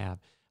want to have.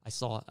 I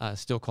saw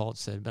Still Called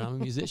said, but I'm a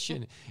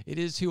musician. It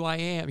is who I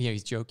am. Yeah,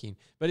 he's joking.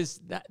 But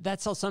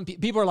that's how some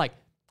people are like,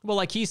 well,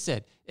 like he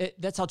said,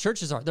 that's how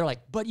churches are. They're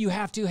like, but you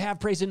have to have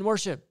praise and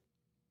worship.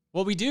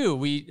 Well, we do.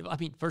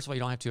 First of all,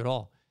 you don't have to at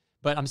all.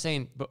 But I'm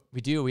saying, but we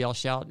do. We all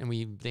shout and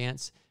we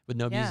dance with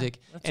no music.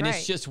 And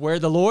it's just where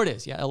the Lord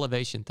is. Yeah,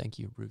 elevation. Thank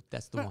you, Ruth.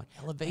 That's the one.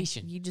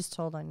 Elevation. You just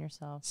told on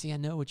yourself. See, I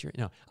know what you're,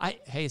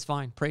 hey, it's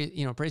fine.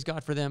 Praise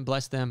God for them.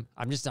 Bless them.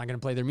 I'm just not going to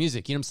play their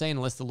music. You know what I'm saying?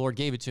 Unless the Lord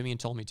gave it to me and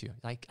told me to.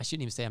 I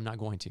shouldn't even say I'm not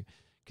going to.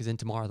 Because then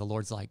tomorrow the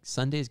Lord's like,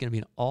 Sunday is going to be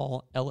an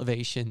all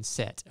elevation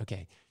set.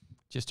 Okay,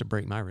 just to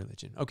break my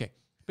religion. Okay,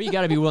 but you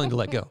got to be willing to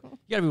let go. You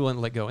got to be willing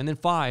to let go. And then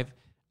 5,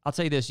 I'll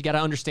tell you this, you got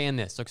to understand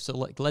this.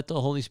 So let the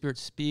Holy Spirit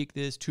speak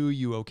this to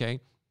you, okay?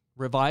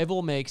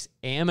 Revival makes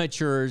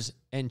amateurs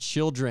and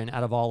children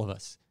out of all of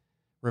us.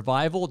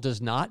 Revival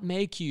does not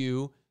make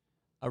you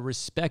a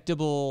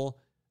respectable,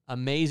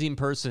 amazing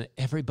person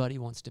everybody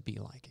wants to be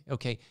like,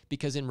 okay?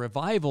 Because in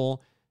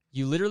revival,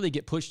 you literally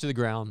get pushed to the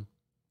ground.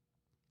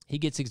 He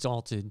gets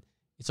exalted.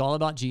 It's all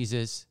about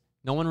Jesus.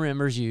 No one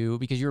remembers you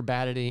because you're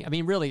bad at it. I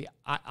mean, really,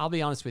 I'll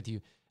be honest with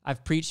you.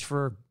 I've preached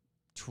for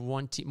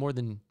more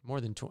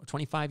than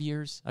 25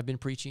 years. I've been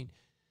preaching.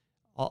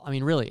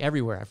 Really,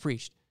 everywhere I've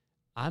preached.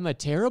 I'm a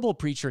terrible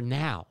preacher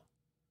now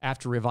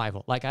after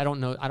revival. Like, I don't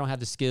know. I don't have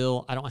the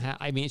skill.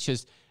 It's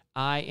just,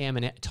 I am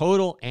a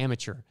total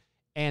amateur.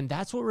 And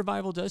that's what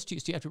revival does to you.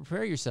 So you have to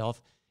prepare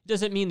yourself. It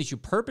doesn't mean that you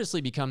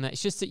purposely become that.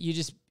 It's just that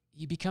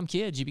you become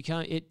kids. You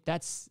become it.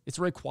 It's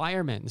a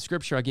requirement. The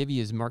scripture I'll give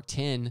you is Mark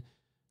 10,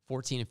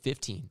 14 and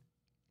 15.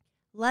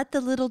 Let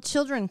the little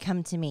children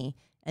come to me,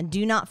 and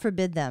do not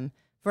forbid them,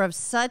 for of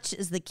such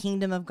is the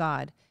kingdom of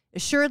God.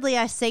 Assuredly,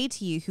 I say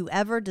to you,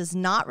 whoever does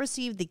not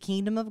receive the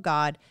kingdom of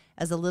God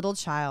as a little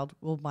child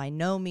will by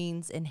no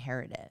means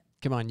inherit it.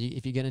 Come on,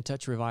 if you're going to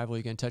touch revival,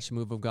 you're going to touch the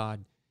move of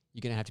God,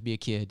 you're going to have to be a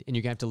kid, and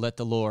you're going to have to let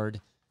the Lord,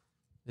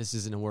 this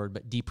isn't a word,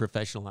 but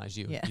deprofessionalize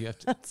you. Yeah, you have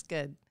to, that's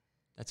good.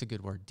 That's a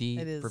good word,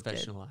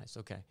 deprofessionalize.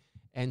 Okay.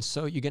 And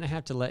so you're going to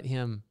have to let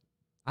him,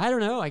 I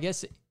don't know, I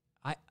guess,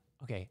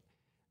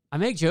 I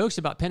make jokes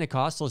about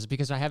Pentecostals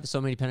because I have so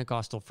many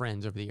Pentecostal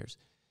friends over the years.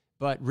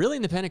 But really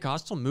in the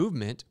Pentecostal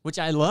movement, which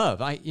I love,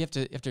 you have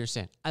to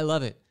understand, I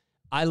love it.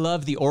 I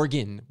love the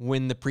organ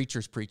when the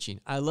preacher's preaching.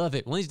 I love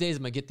it. One of these days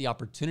I'm going to get the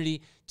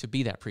opportunity to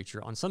be that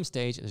preacher on some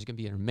stage, and there's going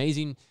to be an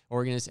amazing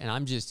organist, and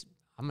I'm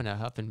going to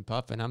huff and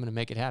puff, and I'm going to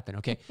make it happen,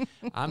 okay?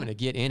 I'm going to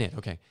get in it,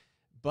 okay?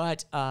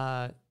 But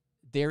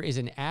there is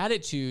an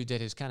attitude that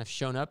has kind of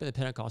shown up in the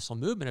Pentecostal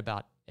movement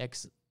about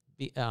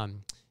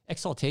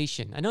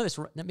exaltation. I know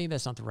maybe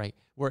that's not the right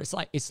word.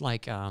 It's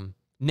like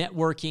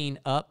networking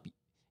up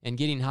and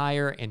getting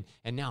higher, and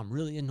now I'm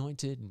really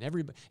anointed,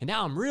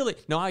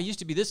 I used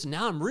to be this, and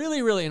now I'm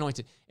really, really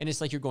anointed. And it's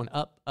like you're going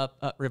up, up,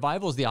 up.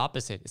 Revival is the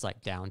opposite. It's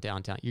like down,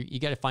 down, down. You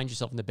got to find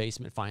yourself in the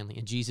basement finally,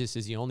 and Jesus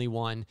is the only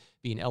one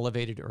being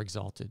elevated or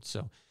exalted.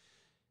 So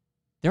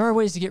there are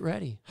ways to get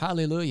ready.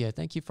 Hallelujah.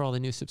 Thank you for all the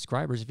new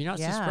subscribers. If you're not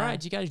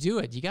subscribed, you got to do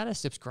it. You got to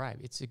subscribe.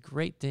 It's a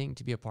great thing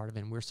to be a part of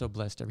it, and we're so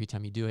blessed every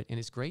time you do it. And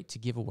it's great to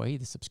give away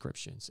the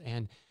subscriptions.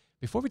 And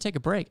before we take a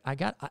break, I've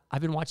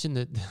been watching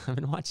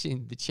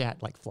the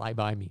chat like fly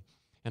by me,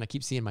 and I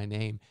keep seeing my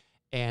name,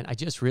 and I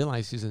just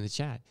realized who's in the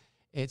chat.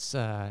 It's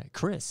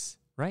Chris,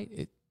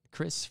 right?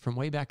 Chris from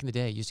way back in the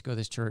day used to go to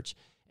this church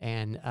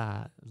and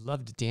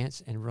loved to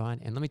dance and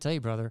run. And let me tell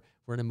you, brother,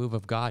 we're in a move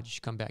of God. You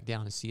should come back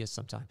down and see us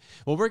sometime.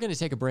 Well, we're going to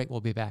take a break.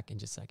 We'll be back in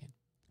just a second.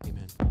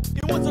 Amen.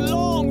 It was a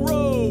long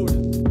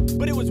road,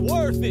 but it was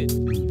worth it.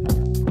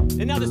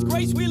 And now this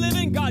grace we live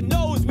in, God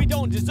knows we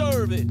don't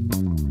deserve it.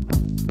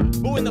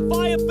 But when the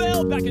fire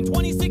fell back in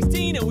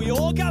 2016 and we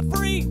all got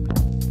free,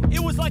 it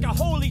was like a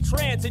holy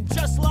trance. And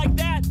just like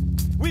that,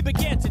 we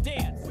began to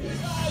dance.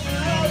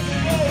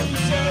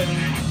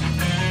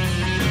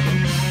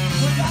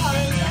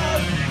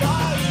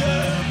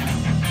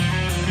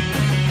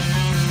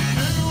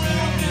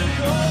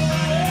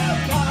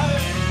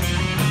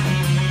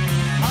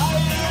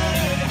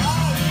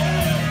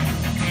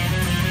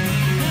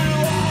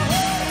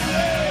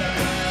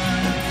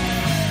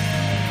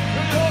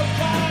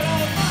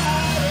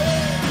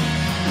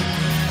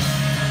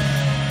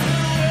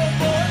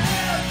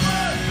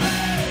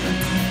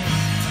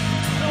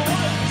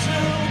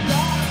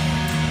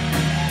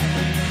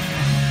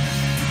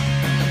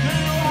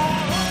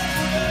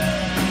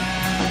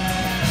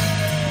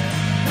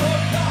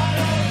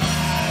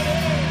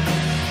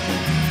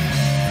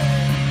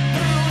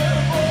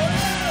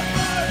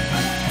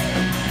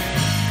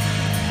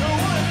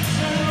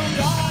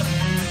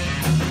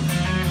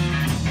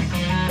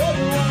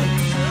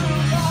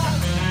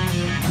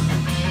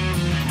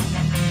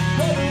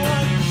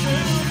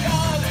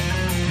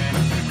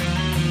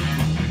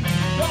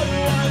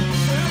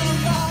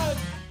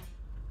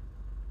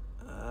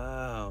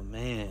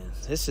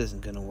 This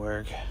isn't gonna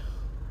work.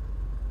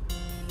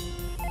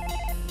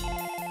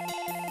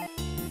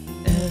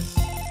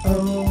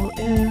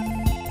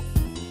 S-O-N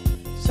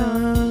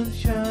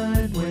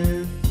Sunshine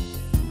Winds.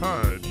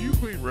 Hi, do you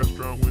clean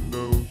restaurant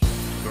windows?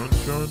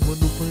 Sunshine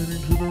Window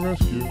Cleaning to the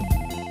rescue.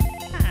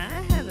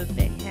 I have a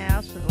big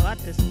house with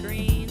lots of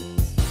screens.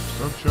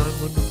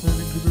 Sunshine Window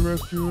Cleaning to the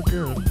rescue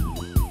again.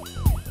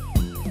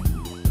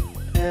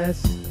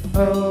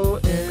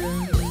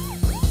 S-O-N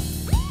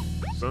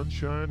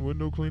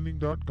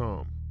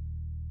SunshineWindowCleaning.com.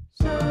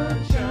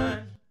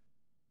 Sunshine.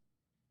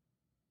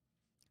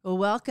 Well,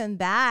 welcome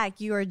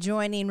back. You are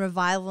joining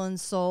Revival and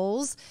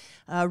Souls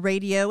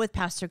Radio with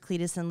Pastor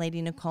Cletus and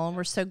Lady Nicole. And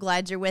we're so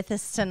glad you're with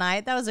us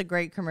tonight. That was a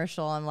great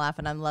commercial. I'm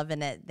laughing. I'm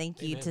loving it.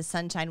 Thank you to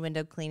Sunshine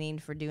Window Cleaning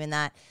for doing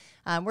that.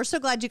 We're so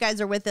glad you guys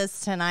are with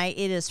us tonight.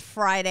 It is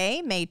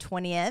Friday, May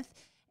 20th.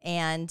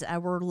 And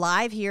we're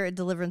live here at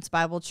Deliverance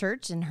Bible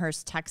Church in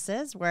Hurst,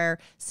 Texas, where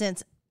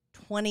since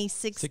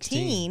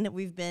 2016,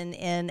 we've been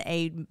in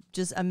a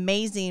just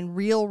amazing,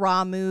 real,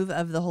 raw move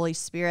of the Holy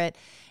Spirit,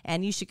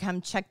 and you should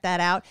come check that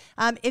out.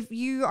 If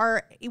you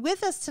are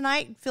with us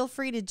tonight, feel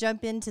free to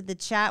jump into the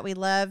chat. We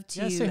love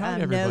to say hi to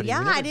know. everybody. Yeah,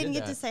 We never I didn't did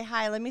get to that. say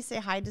hi. Let me say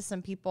hi to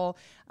some people.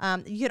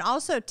 You can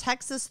also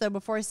text us, though,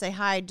 before I say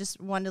hi. Just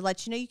wanted to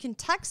let you know you can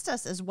text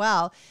us as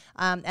well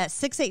at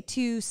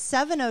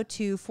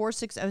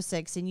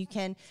 682-702-4606, and you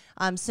can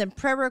send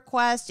prayer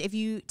requests. If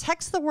you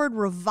text the word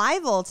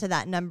revival to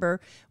that number,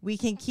 we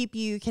can keep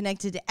you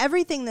connected to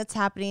everything that's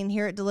happening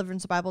here at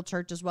Deliverance Bible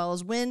Church, as well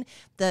as when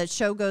the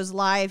show goes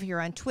live here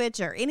on Twitch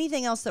or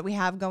anything else that we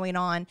have going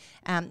on.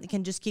 It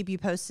can just keep you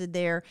posted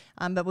there.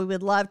 But we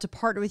would love to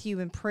partner with you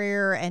in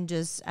prayer and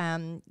just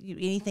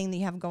anything that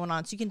you have going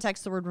on. So you can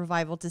text the word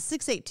revival to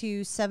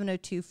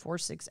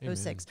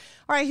 682-702-4606.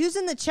 All right, who's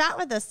in the chat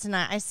with us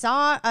tonight? I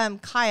saw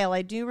Kyle.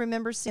 I do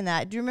remember seeing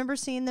that. I do remember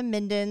seeing the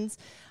Mindens.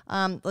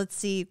 Let's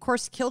see, of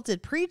course,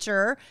 Kilted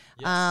Preacher,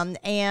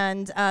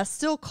 and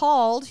Still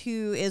Called,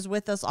 who is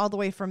with us all the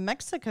way from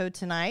Mexico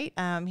tonight.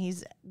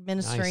 He's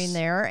ministering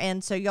there,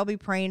 and so y'all be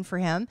praying for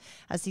him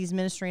as he's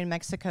ministering in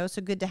Mexico.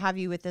 So good to have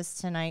you with us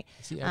tonight.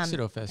 See,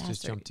 Exodo Fest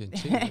just jumped in,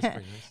 too. That's pretty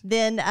nice.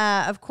 Then,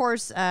 of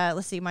course,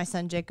 let's see, my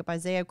son Jacob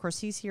Isaiah, of course,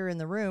 he's here in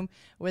the room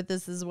with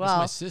us as well.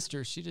 That's my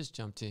sister. She just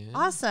jumped in.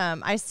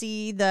 Awesome. I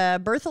see the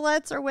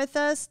Bertholettes are with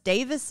us,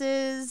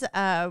 Davises,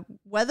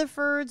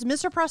 Weatherfords,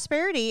 Mr.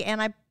 Prosperity,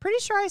 and I'm pretty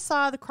sure I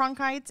saw the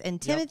Cronkites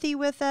and Timothy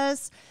with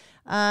us.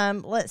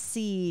 Let's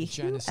see.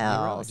 Janice Who Nero,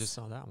 I else? just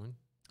saw that one.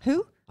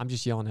 Who? I'm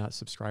just yelling out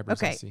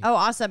subscribers. I Okay. see. Oh,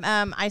 awesome.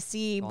 I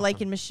see Blake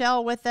Awesome. and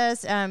Michelle with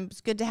us.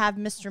 It's good to have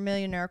Mr.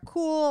 Millionaire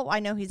Cool.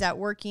 I know he's out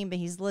working, but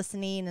he's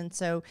listening. And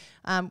so,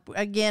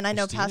 again, I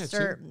know Christina,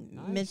 Pastor too.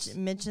 Nice.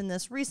 mentioned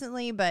this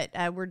recently, but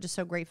we're just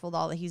so grateful to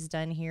all that he's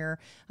done here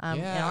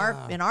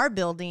Yeah. in our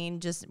building.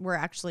 Just we're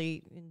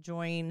actually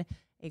enjoying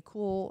a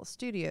cool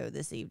studio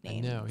this I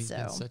evening. know. He's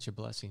been So, such a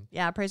blessing.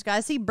 yeah, praise God. I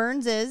see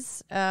Burns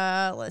is.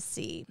 Let's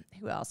see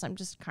who else. I'm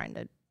just kind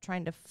of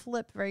trying to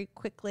flip very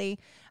quickly.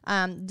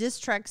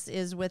 Distrex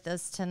is with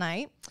us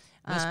tonight.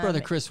 That's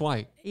Brother Chris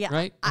White, Yeah,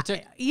 right?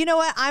 You know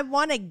what? I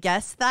want to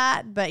guess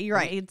that, but you're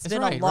right. It's That's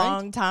been right, a right?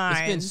 long time.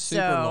 It's been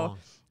super so long.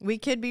 We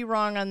could be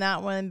wrong on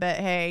that one, but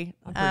hey,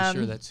 I'm pretty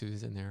sure that's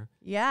who's in there.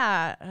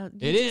 yeah,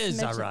 It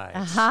is, all right.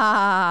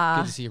 Ah,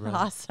 Good to see you, brother.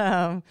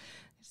 Awesome.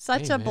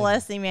 Such a Amen.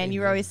 blessing, man. You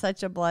were Amen. always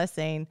such a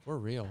blessing. For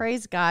real.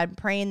 Praise God.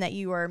 Praying that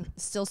you are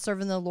still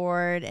serving the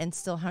Lord and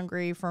still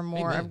hungry for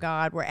more Amen. of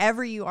God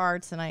wherever you are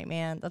tonight,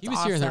 man. That's He was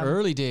awesome. here in the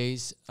early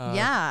days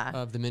Yeah.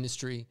 of the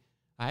ministry.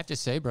 I have to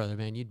say, brother,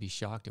 man, you'd be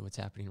shocked at what's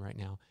happening right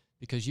now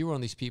because you were one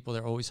of these people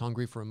that are always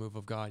hungry for a move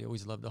of God. You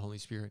always loved the Holy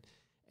Spirit.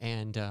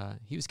 And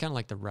he was kind of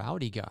like the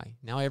rowdy guy.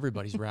 Now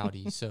everybody's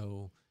rowdy.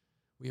 So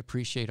we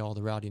appreciate all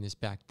the rowdiness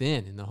back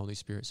then in the Holy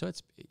Spirit. So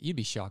you'd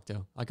be shocked,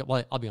 though.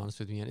 I'll be honest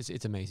with you, man.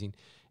 It's amazing.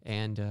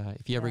 And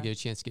if you ever get a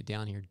chance to get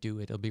down here, do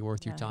it. It'll be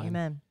worth your time.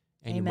 Amen.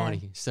 And your Amen.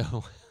 money.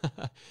 So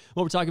what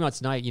we're talking about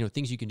tonight,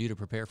 things you can do to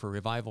prepare for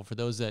revival. For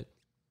those that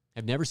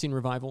have never seen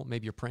revival,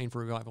 maybe you're praying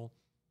for revival.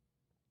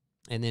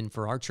 And then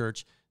for our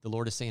church, the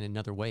Lord is saying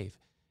another wave.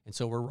 And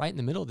so we're right in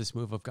the middle of this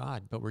move of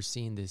God, but we're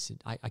seeing this,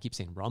 I keep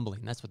saying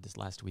rumbling. That's what this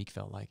last week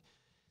felt like.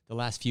 The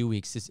last few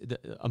weeks,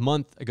 a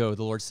month ago,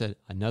 the Lord said,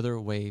 another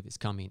wave is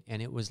coming.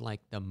 And it was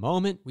like the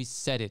moment we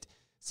said it,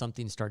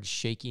 something started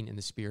shaking in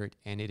the spirit,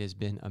 and it has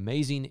been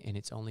amazing, and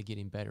it's only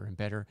getting better and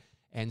better.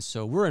 And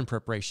so we're in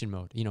preparation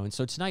mode, And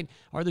so tonight,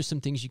 are there some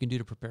things you can do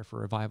to prepare for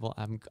revival?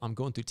 I'm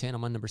going through 10.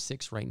 I'm on number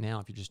 6 right now,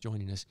 if you're just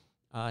joining us.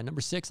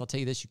 Number 6, I'll tell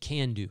you this, you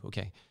can do,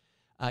 okay?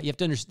 You have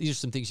to understand, these are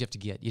some things you have to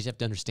get. You just have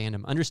to understand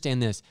them.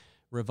 Understand this.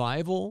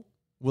 Revival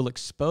will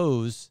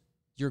expose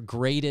your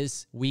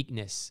greatest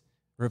weakness.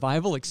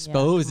 Revival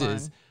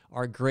exposes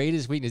our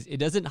greatest weakness. It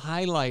doesn't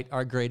highlight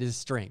our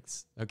greatest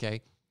strengths,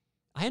 okay?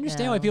 I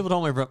understand why people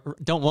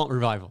don't want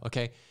revival,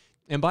 okay?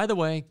 And by the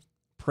way,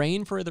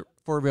 praying for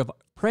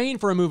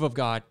a move of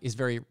God is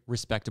very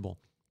respectable.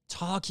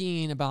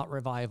 Talking about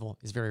revival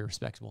is very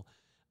respectable.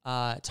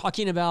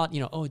 Talking about,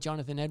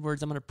 Jonathan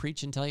Edwards, I'm going to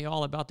preach and tell you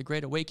all about the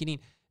Great Awakening.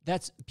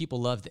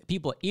 People love that.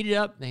 People eat it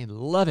up. They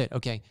love it,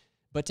 okay?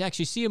 But to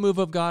actually see a move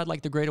of God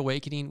like the Great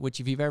Awakening, which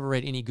if you've ever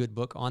read any good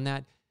book on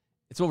that,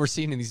 it's what we're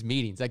seeing in these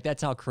meetings. Like,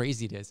 that's how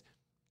crazy it is.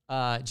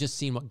 Just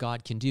seeing what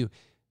God can do.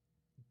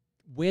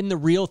 When the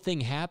real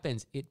thing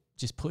happens, it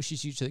just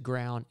pushes you to the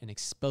ground and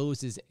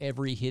exposes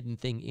every hidden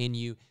thing in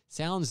you.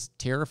 Sounds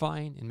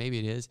terrifying, and maybe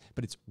it is,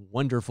 but it's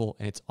wonderful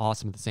and it's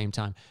awesome at the same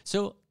time.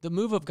 So the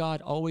move of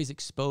God always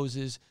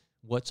exposes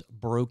what's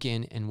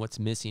broken and what's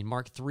missing.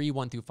 Mark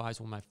 3:1-5 is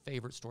one of my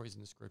favorite stories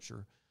in the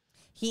scripture.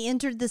 He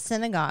entered the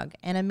synagogue,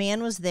 and a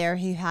man was there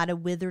who had a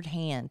withered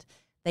hand.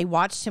 They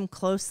watched him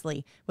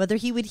closely, whether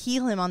he would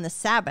heal him on the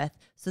Sabbath,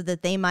 so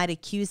that they might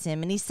accuse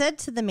him. And he said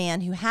to the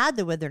man who had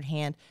the withered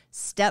hand,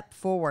 "Step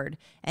forward."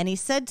 And he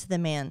said to the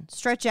man,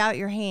 "Stretch out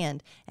your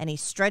hand." And he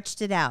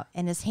stretched it out,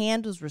 and his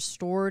hand was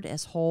restored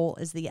as whole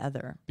as the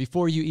other.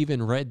 Before you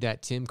even read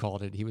that, Tim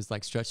called it. He was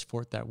like, stretch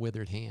forth that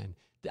withered hand.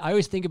 I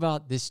always think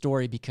about this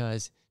story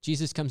because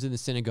Jesus comes in the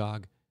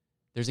synagogue.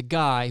 There's a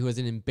guy who has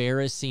an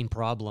embarrassing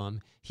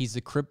problem. He's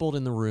the crippled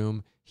in the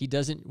room. He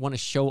doesn't want to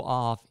show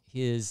off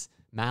his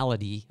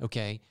malady,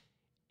 okay?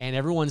 And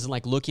everyone's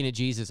like looking at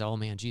Jesus. Oh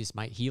man, Jesus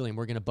might heal him.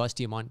 We're going to bust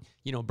him on,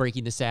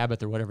 breaking the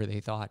Sabbath or whatever they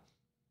thought.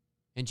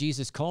 And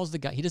Jesus calls the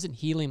guy. He doesn't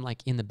heal him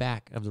like in the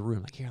back of the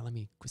room. Like, here, let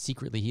me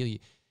secretly heal you.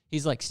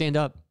 He's like, stand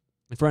up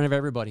in front of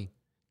everybody.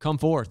 Come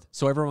forth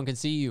so everyone can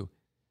see you.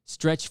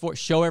 Stretch forth.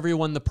 Show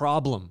everyone the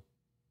problem.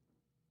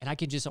 And I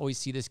can just always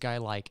see this guy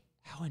like,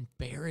 how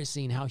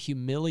embarrassing, how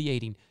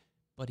humiliating.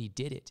 But he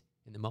did it.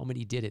 And the moment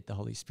he did it, the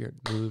Holy Spirit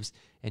moves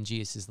and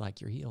Jesus is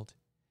like, you're healed.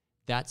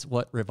 That's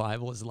what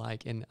revival is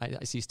like. And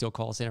I see still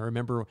calls in. I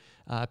remember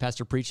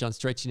Pastor preached on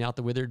stretching out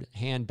the withered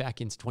hand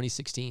back in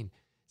 2016. It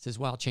says,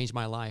 wow, it changed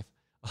my life.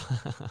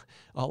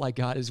 All I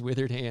got is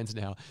withered hands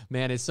now.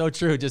 Man, it's so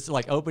true. Just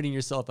like opening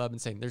yourself up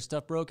and saying, there's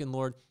stuff broken,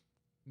 Lord.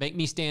 Make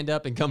me stand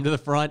up and come to the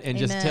front and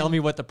just tell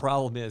me what the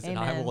problem is. Amen.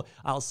 And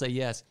I'll say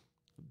yes.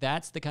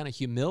 That's the kind of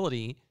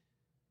humility,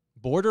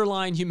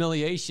 borderline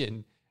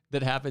humiliation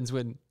that happens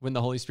when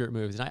the Holy Spirit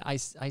moves. And I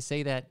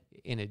say that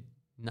in a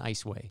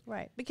nice way.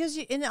 Right. Because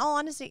in all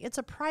honesty, it's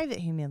a private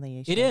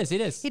humiliation. It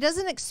is. He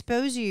doesn't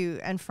expose you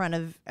in front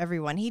of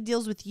everyone. He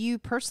deals with you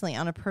personally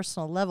on a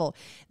personal level.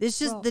 It's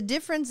just the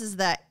difference is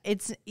that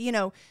it's,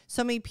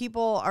 so many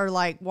people are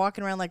like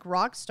walking around like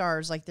rock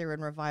stars, like they're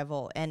in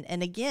revival.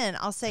 And again,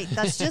 I'll say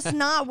that's just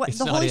not what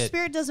the Holy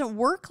Spirit doesn't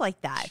work like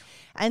that.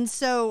 And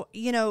so,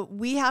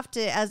 we have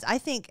to,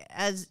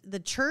 as the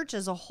church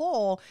as a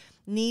whole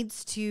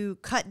needs to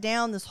cut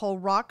down this whole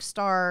rock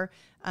star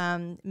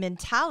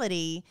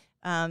mentality.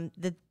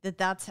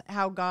 That's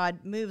how God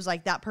moves.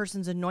 Like that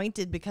person's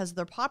anointed because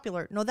they're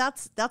popular. No,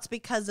 that's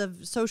because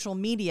of social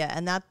media,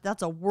 and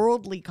that's a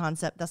worldly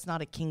concept. That's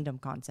not a kingdom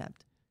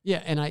concept.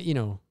 Yeah, and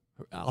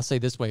I'll say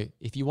this way: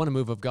 if you want to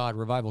move of God,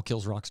 revival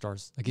kills rock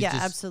stars. Like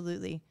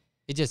Absolutely.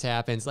 It just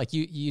happens. Like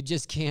you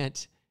just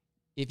can't.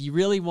 If you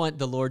really want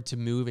the Lord to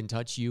move and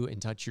touch you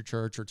and touch your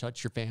church or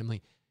touch your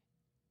family,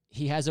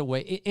 He has a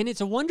way, and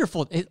it's a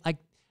wonderful. I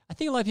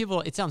think a lot of people.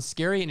 It sounds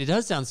scary, and it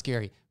does sound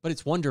scary, but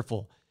it's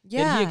wonderful.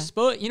 Yeah.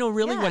 He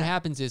really what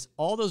happens is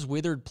all those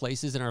withered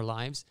places in our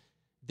lives,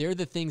 they're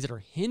the things that are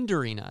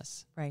hindering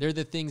us. Right. They're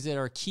the things that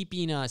are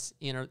keeping us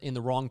in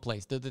the wrong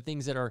place. They're the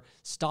things that are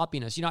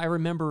stopping us. I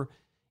remember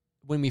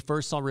when we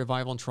first saw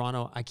revival in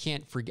Toronto, I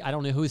can't forget, I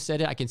don't know who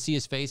said it. I can see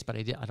his face, but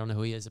I don't know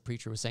who he is. The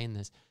preacher was saying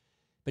this.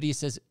 But he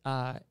says,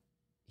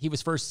 he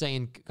was first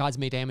saying God's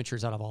made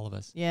amateurs out of all of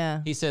us.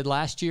 Yeah. He said,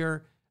 last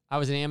year, I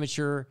was an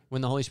amateur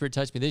when the Holy Spirit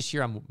touched me. This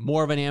year, I'm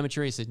more of an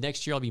amateur. He said,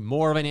 next year, I'll be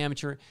more of an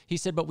amateur. He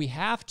said, but we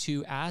have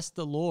to ask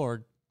the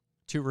Lord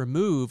to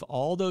remove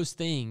all those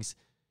things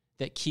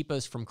that keep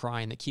us from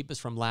crying, that keep us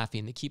from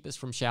laughing, that keep us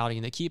from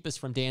shouting, that keep us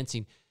from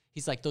dancing.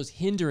 He's like, those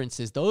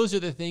hindrances, those are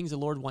the things the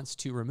Lord wants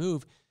to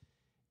remove.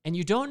 And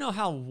you don't know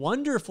how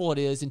wonderful it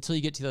is until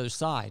you get to the other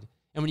side.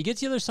 And when you get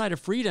to the other side of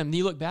freedom,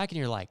 you look back and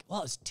you're like,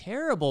 well, it's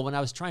terrible when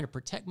I was trying to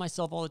protect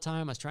myself all the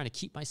time. I was trying to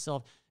keep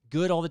myself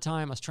good all the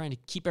time. I was trying to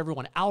keep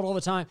everyone out all the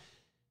time.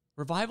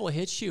 Revival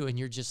hits you and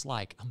you're just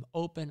like, I'm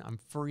open, I'm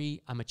free,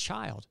 I'm a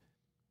child.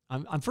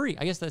 I'm free.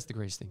 I guess that's the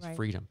greatest thing, Right.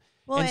 freedom.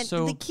 Well, and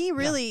so, the key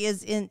really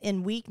is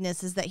in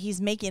weakness is that He's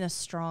making us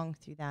strong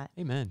through that.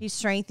 Amen. He's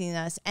strengthening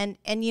us. And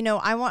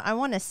I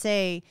want to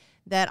say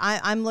that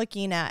I'm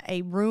looking at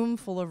a room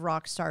full of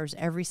rock stars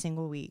every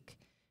single week.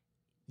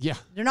 Yeah.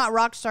 They're not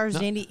rock stars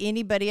to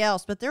anybody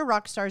else, but they're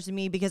rock stars to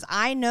me because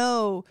I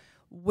know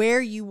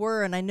where you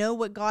were and I know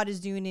what God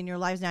is doing in your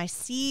lives. Now I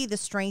see the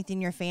strength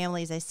in your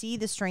families. I see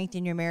the strength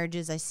in your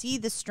marriages. I see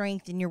the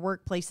strength in your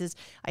workplaces.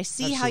 I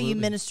see how you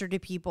minister to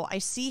people. I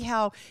see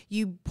how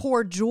you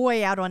pour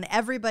joy out on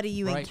everybody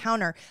you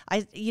encounter.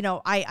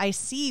 I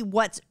see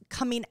what's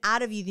coming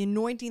out of you, the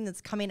anointing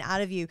that's coming out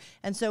of you.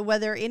 And so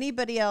whether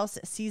anybody else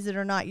sees it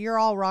or not, you're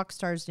all rock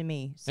stars to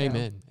me. So.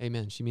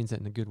 Amen. She means that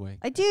in a good way.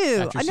 I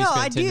do. After she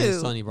spent 10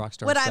 minutes telling you rock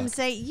star What stuff. I'm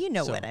saying, you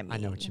know what I mean. I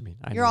know what you mean.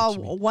 You're all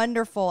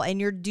wonderful, and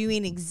you're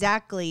doing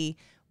exactly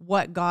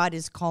what God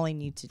is calling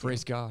you to do.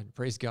 Praise God.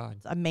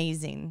 It's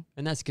amazing.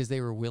 And that's because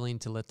they were willing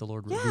to let the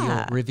Lord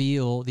Yeah.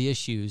 reveal the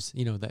issues,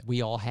 that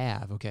we all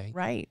have, okay?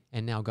 Right.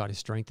 And now God has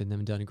strengthened them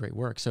and done a great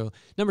work. So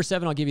number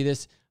 7, I'll give you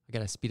this. I got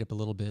to speed up a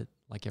little bit,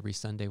 like every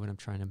Sunday when I'm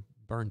trying to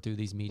burn through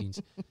these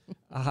meetings.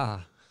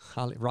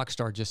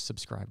 Rockstar just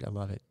subscribed. I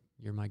love it.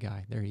 You're my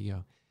guy. There you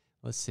go.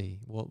 Let's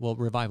see. Will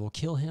revival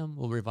kill him?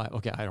 Will revive?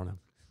 Okay, I don't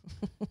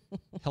know.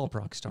 Help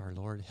Rockstar,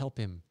 Lord. Help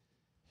him.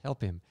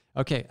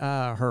 Okay,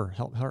 help her.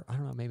 I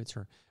don't know. Maybe it's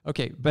her.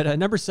 Okay, but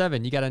number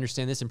 7, you got to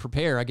understand this and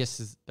prepare. I guess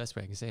is the best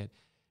way I can say it.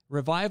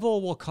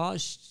 Revival will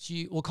cause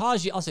you.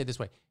 I'll say it this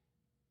way.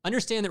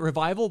 Understand that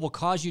revival will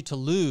cause you to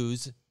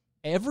lose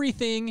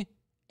everything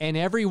and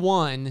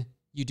everyone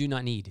you do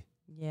not need.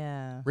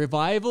 Yeah.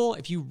 Revival,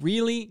 if you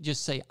really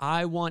just say,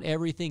 I want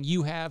everything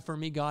you have for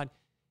me, God,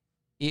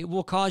 it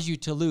will cause you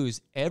to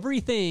lose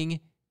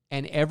everything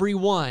and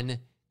everyone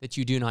that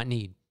you do not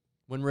need.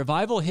 When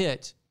revival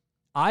hit,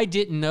 I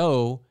didn't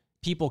know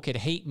people could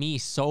hate me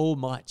so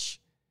much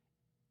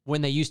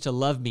when they used to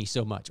love me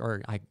so much,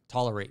 or I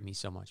tolerate me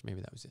so much.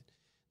 Maybe that was it.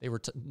 They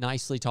were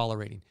nicely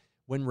tolerating.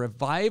 When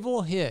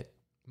revival hit,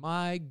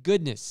 my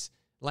goodness,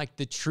 like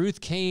the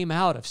truth came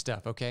out of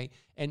stuff, okay?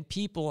 And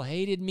people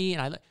hated me,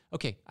 and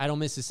I don't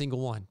miss a single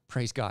one.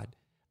 Praise God.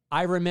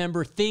 I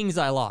remember things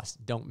I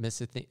lost. Don't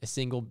miss a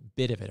single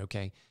bit of it,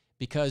 okay?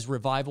 Because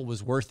revival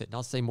was worth it. And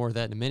I'll say more of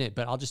that in a minute,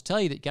 but I'll just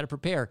tell you that you got to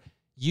prepare.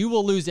 You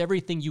will lose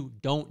everything you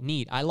don't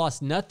need. I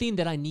lost nothing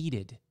that I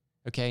needed,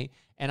 okay?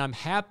 And I'm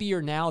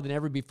happier now than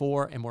ever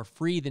before and more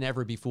free than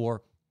ever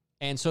before.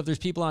 And so if there's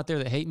people out there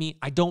that hate me,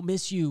 I don't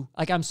miss you.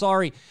 Like, I'm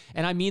sorry.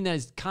 And I mean that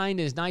as kind,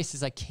 as nice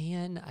as I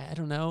can. I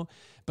don't know.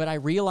 But I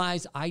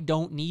realize I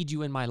don't need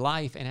you in my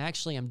life. And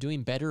actually, I'm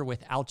doing better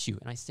without you.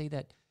 And I say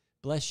that,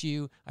 bless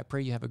you. I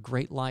pray you have a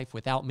great life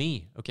without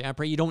me. Okay. I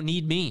pray you don't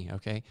need me.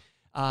 Okay.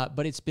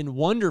 But it's been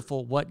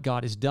wonderful what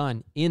God has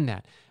done in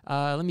that.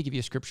 Let me give you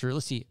a scripture.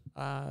 Let's see.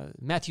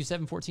 Matthew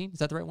 7:14. Is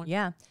that the right one?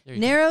 Yeah. There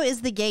you Narrow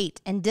is the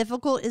gate, and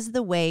difficult is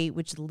the way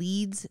which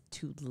leads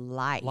to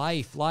life.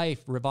 Life.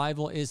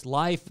 Revival is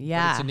life. But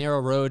Yeah. it's a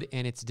narrow road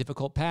and it's a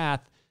difficult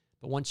path.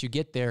 But once you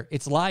get there,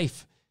 it's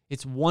life.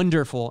 It's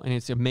wonderful and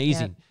it's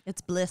amazing. Yep.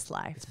 It's bliss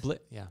life.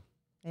 Yeah.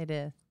 It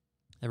is.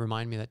 That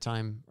reminded me of that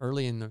time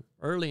early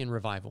in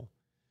revival.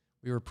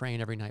 We were praying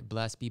every night,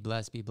 blessed, be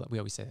blessed, be blessed. We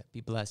always say that, be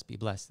blessed, be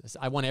blessed.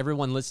 I want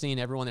everyone listening,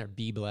 everyone there,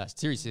 be blessed.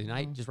 Seriously,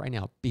 tonight, just right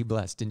now, be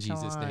blessed in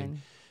Jesus'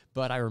 name.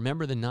 But I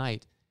remember the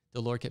night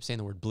the Lord kept saying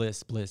the word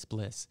bliss, bliss,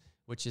 bliss,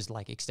 which is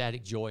like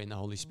ecstatic joy in the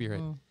Holy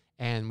Spirit.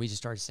 And we just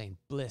started saying,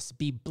 bliss,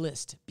 be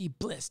blessed, be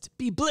blessed,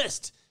 be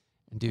blessed.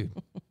 And dude,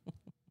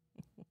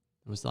 it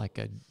was like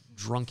a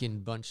drunken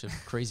bunch of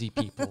crazy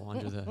people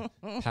under the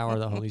power of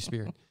the Holy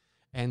Spirit.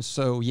 And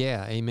so,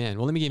 yeah, amen.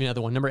 Well, let me give you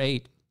another one. Number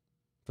 8.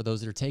 For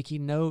those that are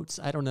taking notes,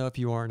 I don't know if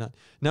you are or not.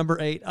 Number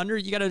 8,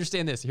 you got to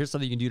understand this. Here's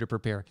something you can do to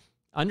prepare.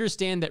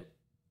 Understand that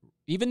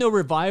even though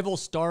revival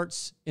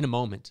starts in a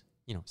moment,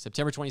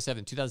 September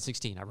 27,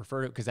 2016, I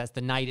refer to it because that's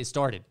the night it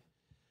started.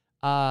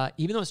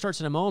 Even though it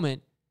starts in a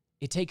moment,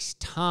 it takes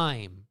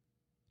time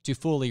to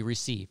fully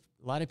receive.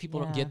 A lot of people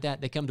don't get that.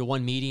 They come to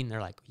one meeting,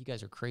 they're like, you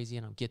guys are crazy,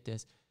 I don't get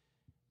this.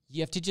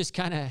 You have to just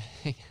kind of,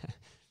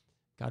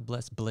 God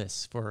bless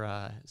Bliss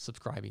for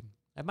subscribing.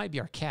 That might be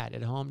our cat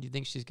at home. Do you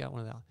think she's got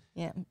one of those?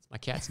 Yeah. It's my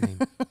cat's name.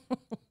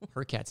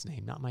 Her cat's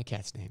name, not my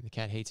cat's name. The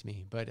cat hates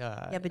me. But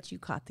yeah, but you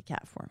caught the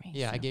cat for me.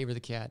 Yeah, so. I gave her the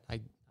cat.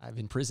 I've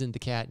imprisoned the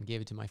cat and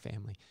gave it to my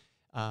family.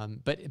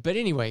 But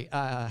anyway,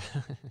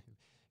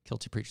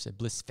 Kilty Preacher said,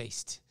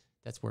 bliss-faced.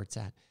 That's where it's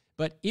at.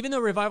 But even though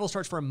revival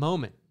starts for a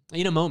moment,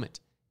 in a moment,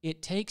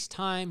 it takes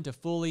time to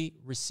fully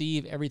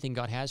receive everything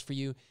God has for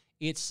you.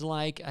 It's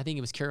like, I think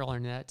it was Carol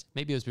Arnett,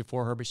 maybe it was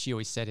before her, but she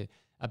always said it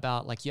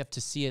about like you have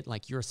to see it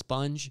like you're a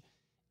sponge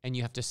and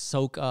you have to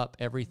soak up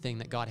everything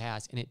that God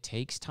has. And it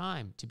takes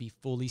time to be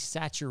fully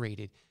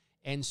saturated.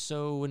 And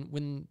so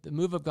when the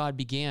move of God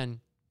began,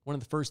 one of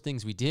the first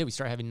things we did, we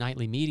started having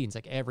nightly meetings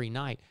like every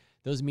night.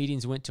 Those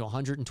meetings went to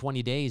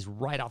 120 days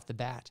right off the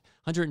bat,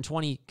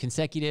 120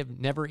 consecutive,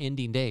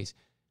 never-ending days.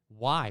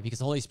 Why? Because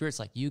the Holy Spirit's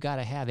like, you got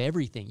to have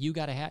everything. You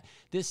got to have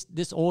this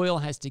oil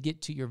has to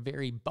get to your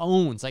very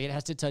bones. Like it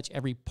has to touch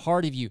every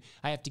part of you.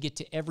 I have to get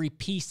to every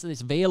piece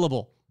that's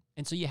available.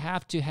 And so you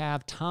have to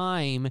have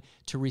time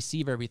to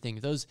receive everything.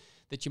 Those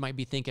that you might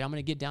be thinking, I'm going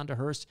to get down to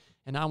Hearst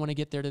and I want to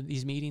get there to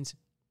these meetings.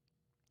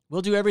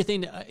 We'll do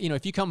everything.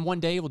 If you come one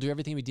day, we'll do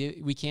everything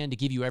we can to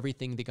give you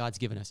everything that God's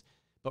given us.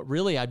 But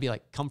really, I'd be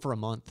like, come for a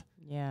month.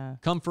 Yeah.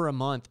 Come for a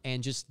month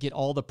and just get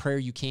all the prayer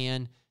you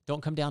can.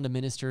 Don't come down to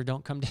minister.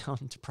 Don't come down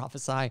to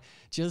prophesy.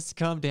 Just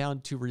come down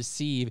to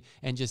receive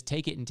and just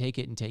take it and take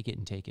it and take it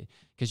and take it.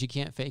 Because you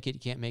can't fake it, you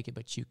can't make it,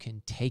 but you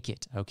can take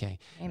it. Okay.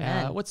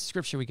 Amen. What's the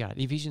scripture we got?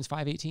 Ephesians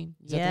 5:18?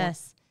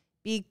 Yes.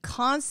 Be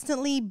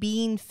constantly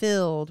being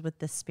filled with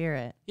the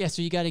Spirit. Yeah,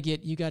 so you got to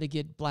get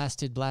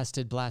blasted. Then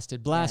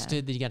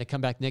you got to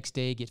come back the next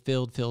day, get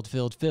filled. You got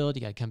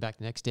to come back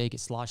the next day, get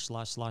slosh. You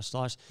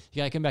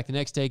got to come back the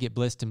next day, get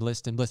blissed.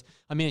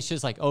 I mean, it's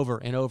just like over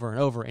and over and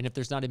over. And if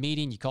there's not a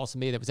meeting, you call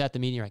somebody that was at the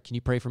meeting. You're like, can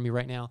you pray for me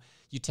right now?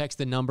 You text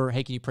the number.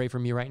 Hey, can you pray for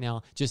me right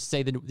now? Just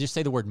say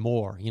the word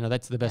more.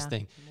 That's the best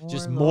thing.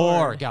 Just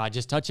more, God.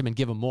 Just touch them and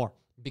give them more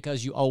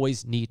because you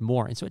always need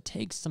more. And so it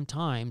takes some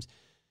time.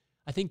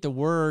 I think the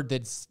word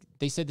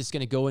they said that's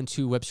going to go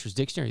into Webster's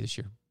dictionary this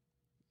year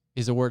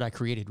is a word I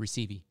created,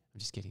 receivey. I'm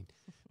just kidding.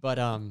 But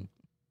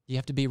you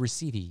have to be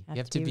receivey. You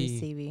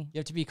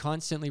have to be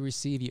constantly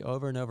receivey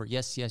over and over.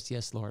 Yes,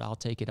 Lord. I'll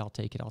take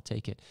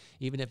it.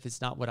 Even if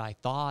it's not what I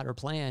thought or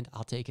planned,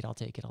 I'll take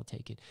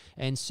it.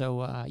 And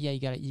so you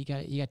got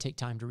to take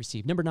time to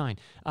receive. Number 9,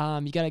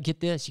 you got to get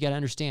this. You got to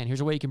understand.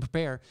 Here's a way you can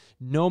prepare.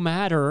 No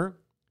matter,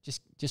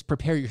 just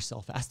prepare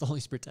yourself. Ask the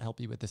Holy Spirit to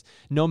help you with this.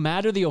 No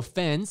matter the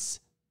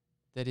offense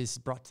that is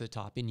brought to the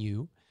top in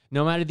you,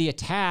 No matter the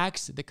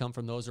attacks that come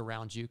from those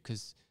around you,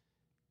 because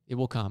it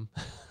will come.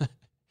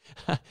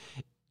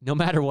 No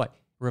matter what,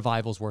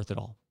 revival's worth it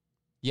all.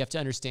 You have to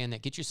understand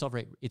that. Get yourself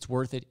right. It's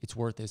worth it. It's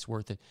worth it. It's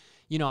worth it.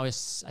 You know, I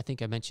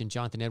think I mentioned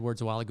Jonathan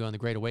Edwards a while ago in The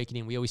Great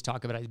Awakening. We always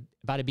talk about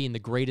it being the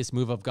greatest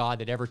move of God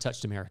that ever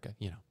touched America.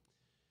 You know,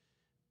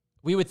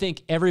 we would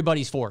think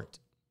everybody's for it.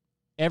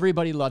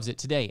 Everybody loves it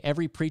today.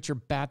 Every preacher,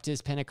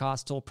 Baptist,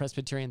 Pentecostal,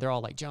 Presbyterian, they're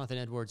all like, Jonathan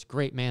Edwards,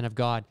 great man of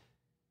God.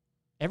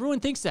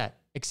 Everyone thinks that,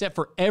 except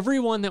for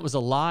everyone that was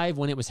alive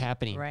when it was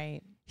happening.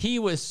 Right. He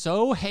was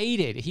so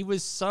hated. He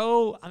was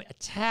so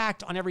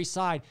attacked on every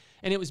side.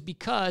 And it was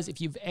because,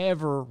 if you've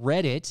ever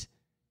read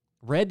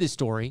the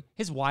story,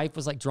 his wife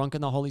was like drunk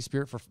in the Holy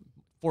Spirit for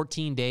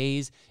 14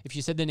 days. If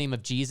you said the name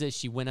of Jesus,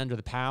 she went under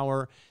the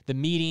power. The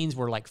meetings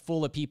were like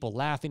full of people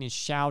laughing and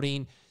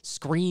shouting,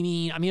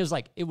 screaming. I mean,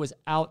 it was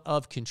out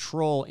of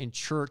control in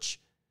church,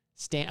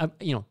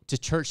 to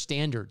church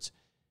standards.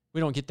 We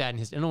don't get that in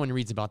history. No one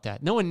reads about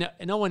that. No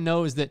one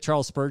knows that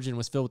Charles Spurgeon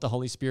was filled with the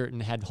Holy Spirit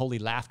and had holy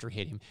laughter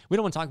hit him. We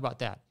don't want to talk about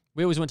that.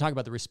 We always want to talk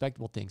about the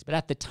respectable things. But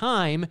at the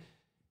time,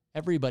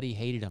 everybody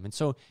hated him. And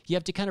so you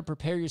have to kind of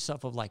prepare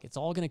yourself of like, it's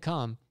all going to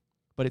come,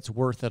 but it's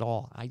worth it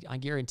all. I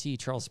guarantee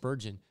Charles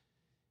Spurgeon,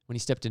 when he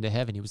stepped into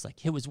heaven, he was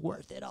like, it was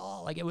worth it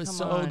all. Like, it was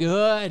so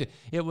good.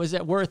 It was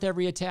worth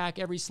every attack,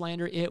 every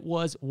slander. It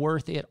was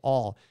worth it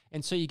all.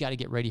 And so you got to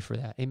get ready for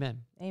that.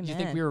 Amen. Amen. Do you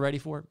think we were ready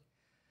for it?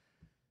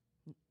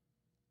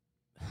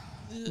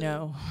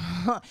 No.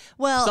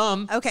 Well,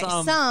 some.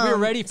 We were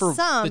ready for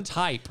the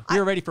type. We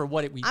were ready for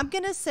what it. I'm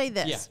going to say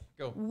this.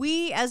 Yeah, go.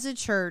 We as a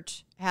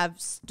church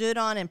have stood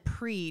on and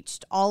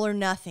preached all or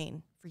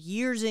nothing for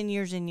years and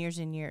years and years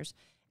and years.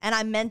 And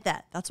I meant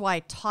that. That's why I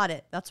taught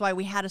it. That's why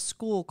we had a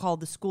school called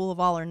the School of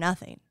All or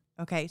Nothing.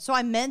 Okay. So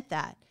I meant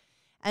that.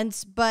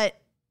 But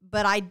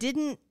I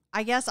didn't,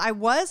 I guess I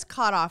was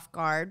caught off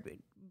guard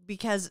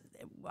because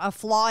a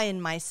flaw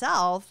in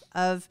myself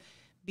of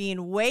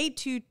being way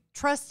too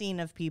trusting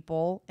of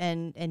people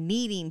and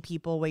needing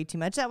people way too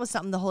much. That was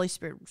something the Holy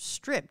Spirit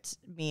stripped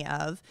me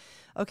of.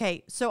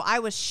 Okay, so I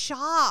was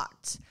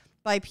shocked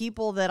by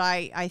people that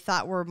I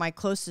thought were my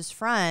closest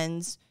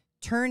friends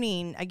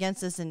turning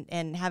against us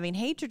and having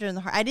hatred in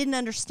the heart. I didn't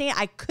understand.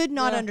 I could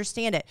not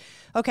understand it.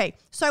 Okay,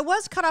 so I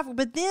was cut off,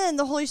 but then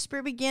the Holy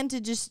Spirit began to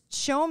just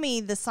show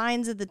me the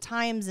signs of the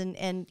times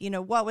and you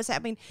know what was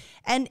happening.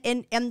 And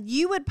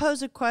you would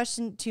pose a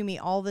question to me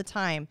all the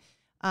time.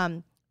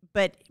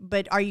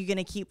 But are you going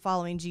to keep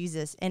following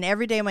Jesus? And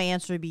every day my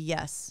answer would be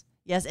yes.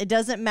 Yes, it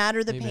doesn't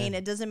matter the pain.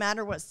 It doesn't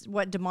matter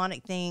what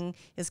demonic thing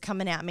is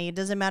coming at me. It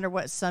doesn't matter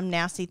what some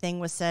nasty thing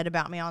was said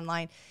about me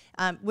online,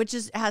 which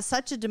has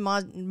such a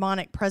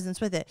demonic presence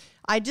with it.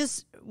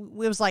 It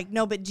was like,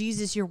 no, but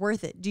Jesus, you're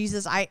worth it.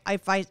 Jesus,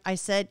 I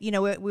said, you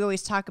know, we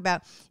always talk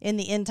about in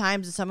the end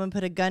times, if someone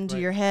put a gun to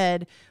your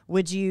head,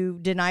 would you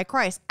deny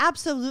Christ?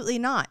 Absolutely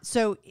not.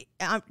 So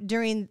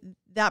during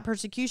that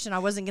persecution, I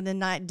wasn't going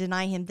to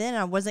deny him then.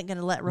 I wasn't going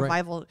to let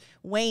revival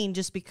wane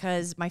just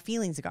because my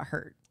feelings got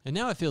hurt. And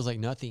now it feels like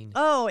nothing.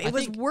 Oh, it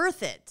was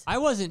worth it. I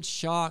wasn't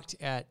shocked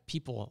at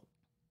people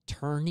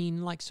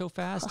turning like so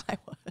fast.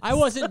 I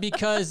wasn't,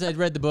 because I'd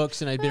read the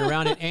books and I'd been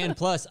around it. And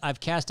plus, I've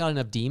cast out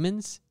enough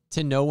demons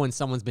to know when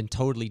someone's been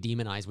totally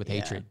demonized with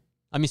hatred.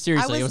 I mean,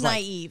 seriously. I was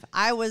naive.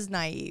 I was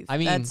naive. I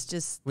mean, that's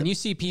just when you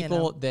see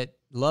people that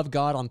love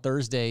God on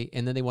Thursday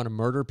and then they want to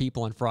murder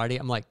people on Friday,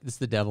 I'm like, this is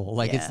the devil.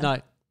 Like, it's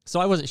not. So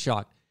I wasn't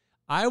shocked.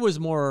 I was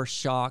more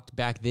shocked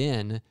back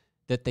then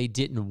that they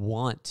didn't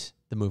want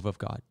the move of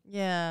God.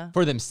 Yeah.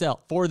 For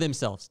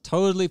themselves,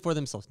 totally for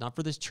themselves, not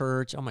for this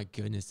church. Oh my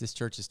goodness, this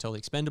church is totally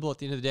expendable at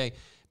the end of the day,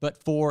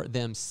 but for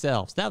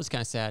themselves. That was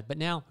kind of sad, but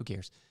now who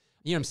cares?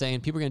 You know what I'm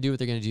saying? People are going to do what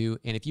they're going to do.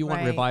 And if you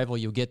want revival,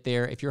 you'll get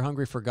there. If you're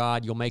hungry for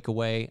God, you'll make a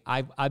way.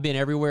 I've been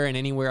everywhere and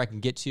anywhere I can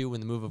get to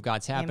when the move of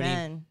God's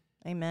happening.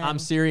 Amen. I'm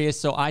serious.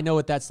 So I know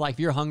what that's like. If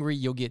you're hungry,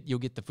 you'll get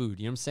the food.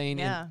 You know what I'm saying?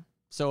 Yeah. And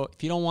so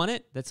if you don't want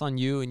it, that's on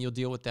you, and you'll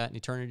deal with that in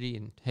eternity.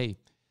 And hey,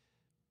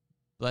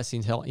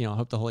 blessings, help. You know, I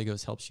hope the Holy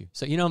Ghost helps you.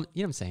 So you know what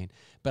I'm saying.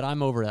 But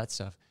I'm over that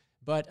stuff.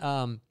 But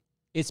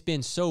it's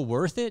been so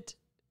worth it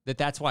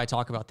that's why I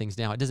talk about things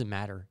now. It doesn't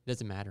matter. It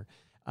doesn't matter.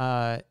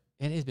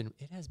 It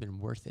has been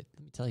worth it.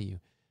 Let me tell you.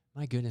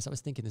 My goodness, I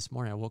was thinking this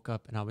morning. I woke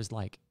up and I was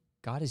like,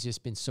 God has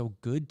just been so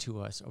good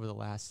to us over the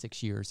last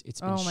 6 years.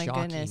 It's been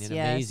shocking and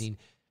amazing.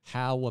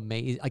 How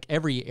amazing! Like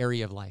every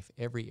area of life.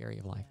 Yeah.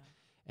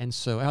 And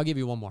so I'll give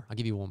you one more.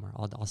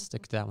 I'll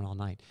stick to that one all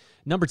night.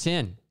 Number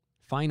 10,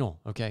 final,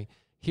 okay?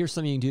 Here's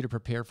something you can do to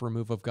prepare for a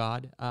move of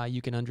God.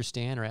 You can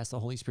understand or ask the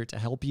Holy Spirit to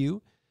help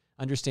you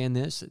understand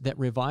this, that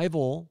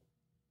revival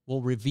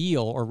will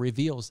reveal or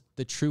reveals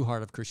the true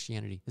heart of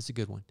Christianity. This is a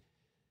good one.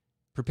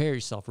 Prepare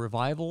yourself.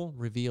 Revival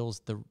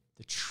reveals the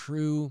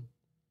true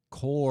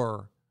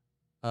core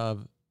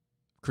of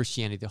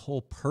Christianity, the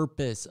whole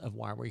purpose of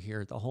why we're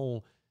here, the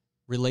whole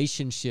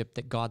relationship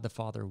that God the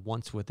Father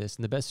wants with us.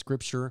 And the best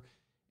scripture,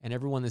 and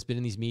everyone that's been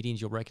in these meetings,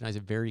 you'll recognize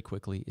it very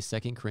quickly, is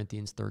 2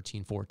 Corinthians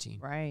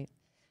 13:14. Right.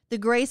 The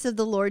grace of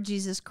the Lord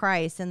Jesus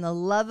Christ and the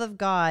love of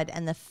God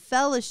and the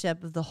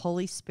fellowship of the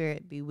Holy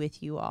Spirit be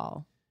with you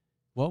all.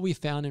 what we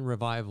found in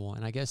revival,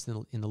 and I guess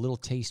in the little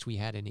taste we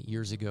had in it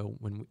years ago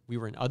when we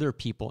were in other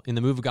people, in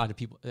the move of God to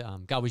people,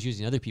 God was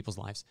using other people's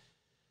lives.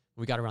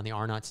 We got around the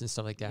Arnotts and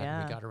stuff like that.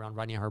 Yeah. We got around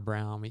Rodney Howard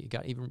Brown. We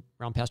got even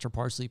around Pastor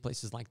Parsley,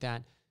 places like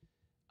that.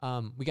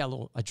 We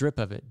got a drip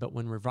of it. But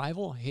when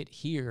revival hit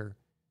here,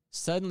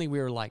 suddenly we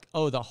were like,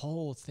 oh, the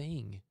whole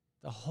thing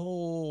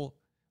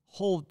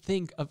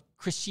of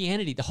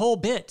Christianity, the whole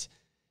bit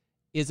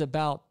is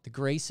about the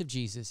grace of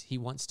Jesus. He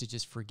wants to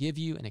just forgive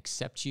you and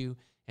accept you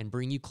and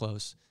bring you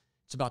close.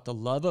 It's about the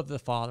love of the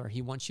Father.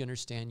 He wants you to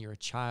understand you're a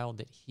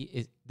child,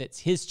 that's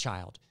his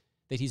child,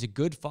 that he's a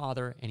good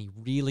father and he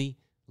really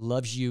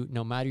loves you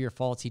no matter your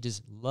faults. He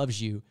just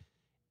loves you.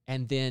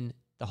 And then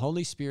the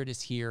Holy Spirit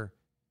is here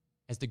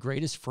as the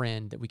greatest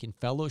friend that we can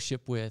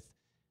fellowship with,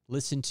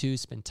 listen to,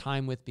 spend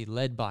time with, be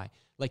led by.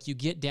 Like you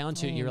get down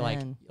to it, you're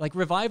like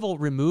revival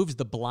removes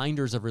the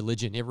blinders of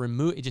religion.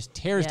 It just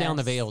tears down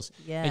the veils.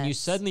 Yes. And you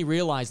suddenly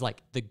realize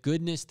like the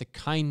goodness, the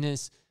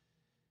kindness,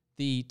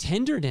 the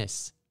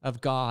tenderness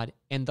of God,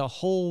 and the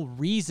whole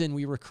reason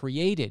we were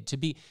created to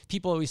be.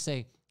 People always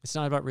say, it's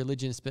not about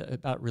religion, it's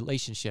about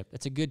relationship.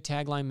 It's a good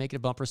tagline, make it a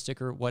bumper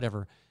sticker,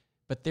 whatever.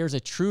 But there's a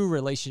true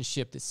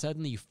relationship that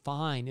suddenly you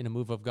find in a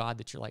move of God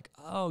that you're like,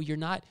 oh, you're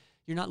not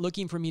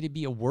looking for me to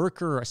be a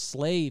worker or a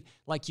slave.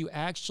 Like you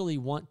actually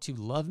want to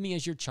love me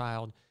as your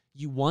child.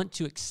 You want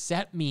to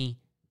accept me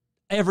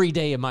every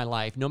day of my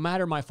life, no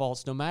matter my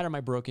faults, no matter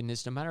my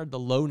brokenness, no matter the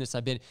lowness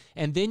I've been.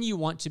 And then you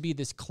want to be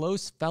this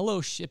close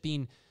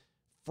fellowshipping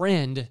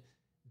friend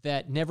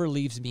that never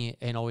leaves me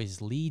and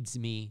always leads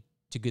me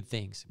to good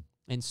things.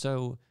 And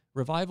so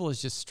revival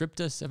has just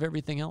stripped us of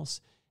everything else.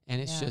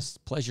 And it's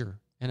just pleasure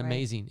and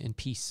amazing and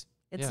peace.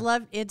 It's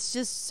love. It's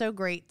just so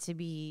great to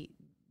be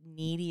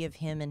needy of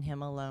him and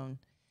him alone.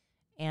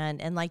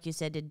 And like you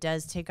said, it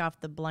does take off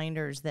the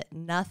blinders that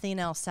nothing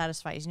else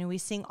satisfies. You know, we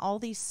sing all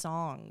these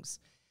songs,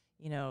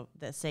 you know,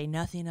 that say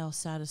nothing else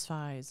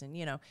satisfies,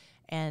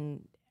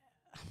 and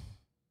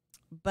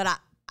but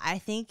I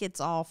think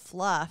it's all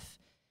fluff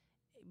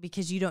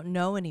because you don't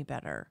know any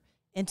better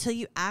until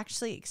you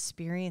actually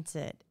experience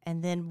it.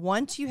 And then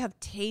once you have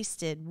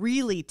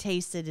really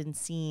tasted and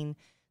seen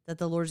that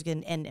the Lord's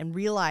going and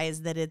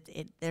realize that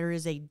there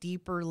is a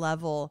deeper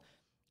level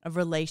of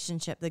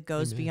relationship that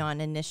goes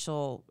beyond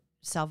initial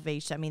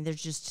salvation. I mean,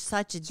 there's just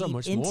such a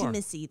deep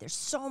intimacy. There's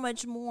so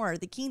much more.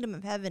 The kingdom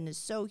of heaven is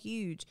so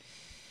huge.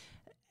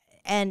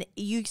 And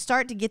you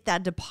start to get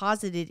that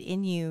deposited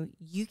in you.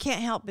 You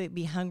can't help but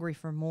be hungry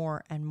for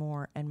more and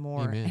more and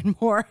more and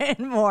more and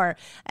more.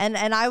 And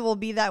I will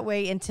be that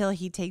way until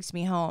he takes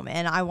me home.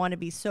 And I want to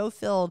be so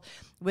filled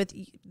with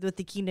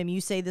the kingdom.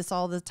 You say this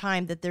all the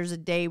time, that there's a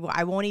day where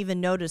I won't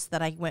even notice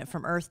that I went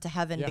from earth to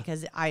heaven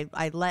because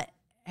I let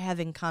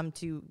heaven come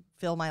to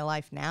fill my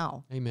life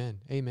now. Amen.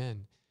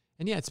 Amen.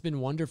 And yeah, it's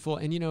been wonderful.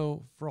 And,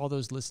 for all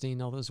those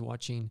listening, all those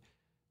watching,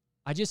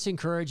 I just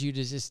encourage you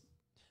to just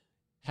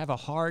have a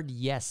hard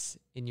yes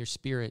in your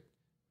spirit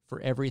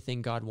for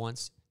everything God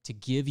wants to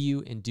give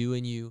you and do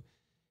in you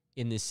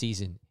in this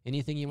season.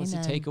 Anything he wants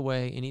to take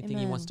away, anything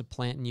he wants to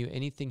plant in you,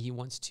 anything he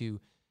wants to,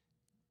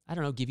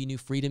 give you new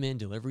freedom in,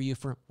 deliver you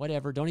from,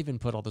 whatever. Don't even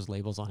put all those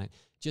labels on it.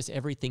 Just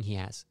everything he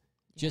has.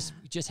 Just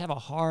have a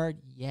hard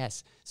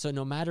yes. So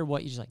no matter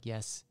what, you're just like,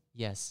 yes,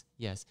 yes,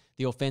 yes.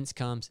 The offense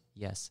comes,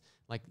 yes.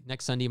 Like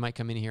next Sunday, you might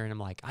come in here and I'm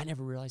like, I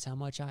never realized how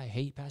much I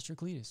hate Pastor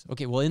Cletus.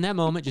 Okay, well, in that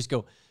moment, just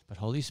go, but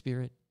Holy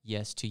Spirit,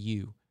 yes to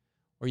you.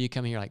 Or you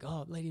come in here like,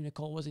 oh, Lady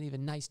Nicole wasn't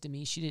even nice to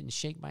me. She didn't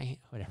shake my hand.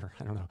 Whatever,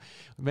 I don't know.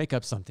 Make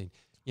up something.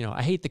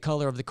 I hate the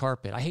color of the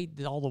carpet. I hate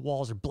that all the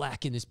walls are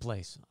black in this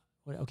place.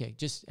 Okay,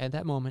 just at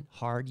that moment,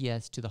 hard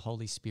yes to the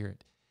Holy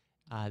Spirit.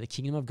 The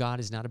kingdom of God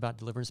is not about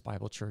Deliverance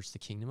Bible Church. The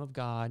kingdom of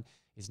God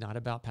is not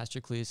about Pastor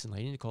Cletus and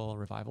Lady Nicole,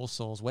 Revival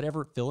Souls,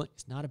 whatever.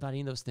 It's not about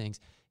any of those things.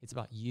 It's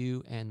about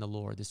you and the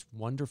Lord, this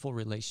wonderful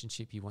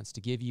relationship he wants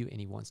to give you and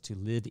he wants to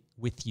live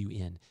with you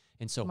in.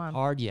 And so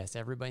hard yes.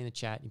 Everybody in the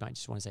chat, you might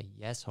just want to say,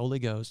 yes, Holy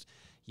Ghost.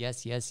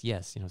 Yes, yes,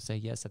 yes. Say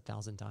yes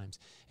 1,000 times.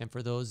 And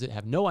for those that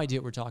have no idea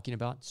what we're talking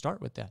about,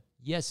 start with that.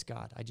 Yes,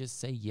 God. I just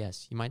say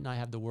yes. You might not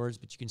have the words,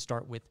 but you can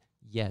start with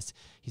yes.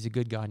 He's a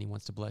good God and he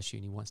wants to bless you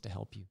and he wants to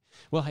help you.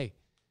 Well, hey,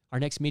 our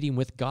next meeting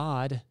with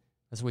God,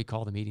 that's what we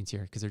call the meetings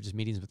here because they're just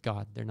meetings with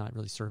God. They're not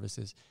really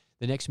services.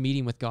 The next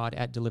meeting with God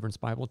at Deliverance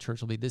Bible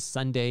Church will be this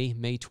Sunday,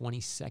 May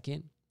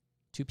 22nd,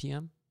 2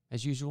 p.m.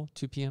 As usual,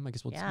 2 p.m. I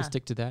guess we'll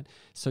stick to that.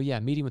 So yeah,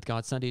 meeting with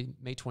God Sunday,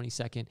 May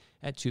 22nd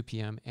at 2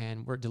 p.m.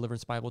 And we're at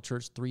Deliverance Bible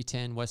Church,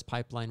 310 West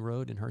Pipeline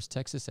Road in Hurst,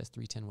 Texas. That's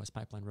 310 West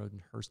Pipeline Road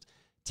in Hurst,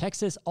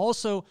 Texas.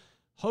 Also,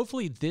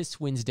 hopefully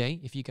this Wednesday,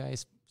 if you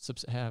guys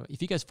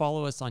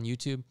follow us on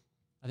YouTube,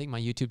 I think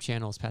my YouTube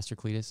channel is Pastor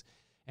Cletus.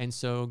 And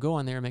so go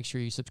on there, make sure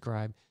you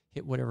subscribe,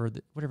 hit whatever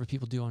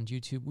people do on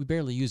YouTube. We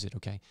barely use it,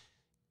 okay?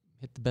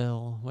 Hit the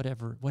bell,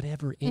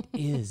 whatever it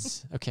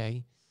is,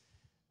 okay?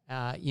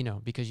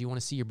 Because you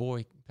want to see your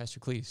boy, Pastor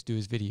Cletus, do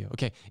his video.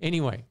 Okay,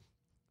 anyway,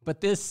 but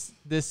this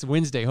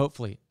Wednesday,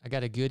 hopefully, I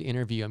got a good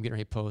interview I'm getting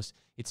ready to post.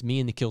 It's me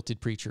and the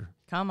Kilted Preacher.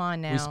 Come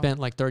on now. We spent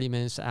like 30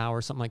 minutes, an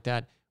hour, something like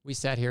that. We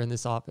sat here in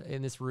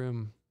this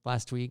room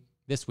last week,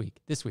 this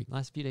week,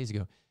 last few days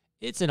ago.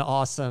 It's an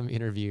awesome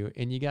interview,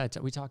 and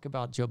we talk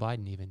about Joe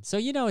Biden even. So,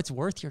 it's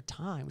worth your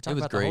time. We talk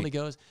about the Holy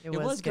Ghost. It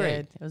was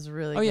great. It was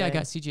really good. Oh, yeah, I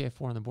got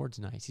CJ4 on the board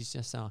tonight. He's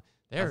just,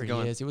 there he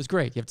is. It was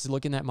great. You have to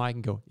look in that mic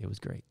and go, it was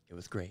great. It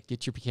was great.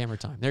 Get your camera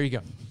time. There you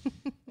go.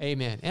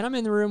 Amen. And I'm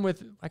in the room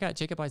I got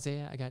Jacob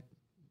Isaiah.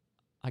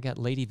 I got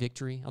Lady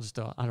Victory. I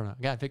don't know.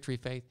 I got Victory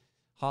Faith.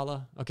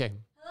 Holla. Okay.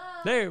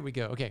 Hello. There we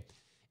go. Okay.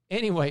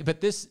 Anyway, but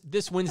this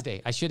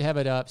Wednesday, I should have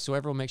it up, so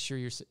everyone make sure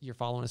you're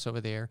following us over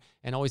there,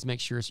 and always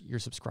make sure you're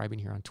subscribing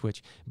here on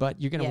Twitch.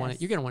 But you're gonna want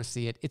to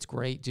see it. It's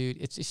great, dude.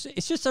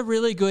 It's just a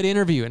really good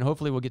interview, and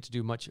hopefully we'll get to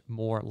do much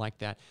more like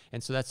that.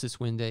 And so that's this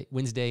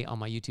Wednesday on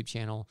my YouTube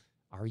channel.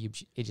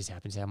 It just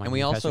happens to have my. And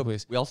we also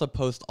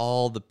post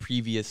all the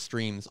previous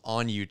streams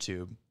on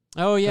YouTube.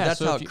 Oh yeah, that's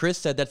how Chris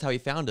said. That's how he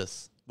found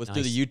us was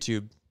through the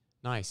YouTube.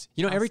 Nice.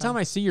 Every time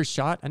I see your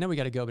shot, I know we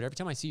got to go, but every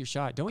time I see your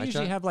shot, don't we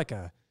usually have like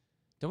a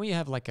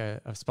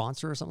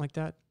sponsor or something like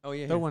that? Oh,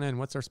 yeah. Throw one in.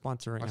 What's our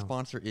sponsor right now? Our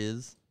sponsor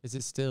is? Is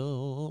it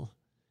still?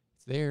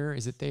 It's there.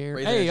 Is it there?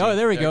 Raise Hey, Energy.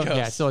 There we go. It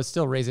Yeah, so it's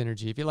still Raise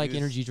Energy. If you like Use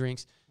energy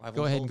drinks, Revival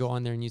go ahead Souls. and go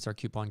on there and use our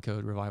coupon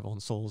code Revival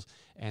and Souls,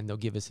 and they'll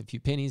give us a few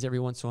pennies every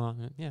once in a while.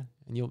 Yeah,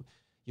 and you'll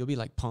be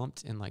like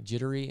pumped and like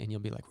jittery, and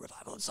you'll be like,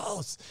 Revival and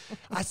Souls,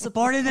 I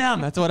supported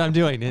them. That's what I'm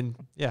doing. And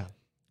yeah,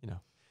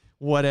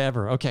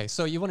 whatever. Okay,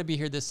 so you want to be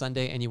here this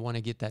Sunday, and you want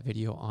to get that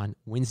video on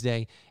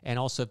Wednesday. And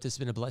also, if this has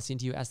been a blessing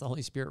to you, ask the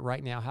Holy Spirit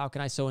right now, how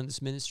can I sow in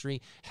this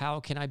ministry? How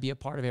can I be a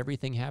part of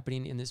everything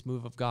happening in this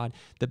move of God?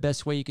 The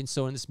best way you can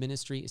sow in this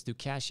ministry is through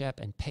Cash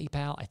App and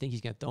PayPal. I think he's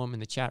going to throw them in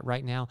the chat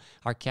right now.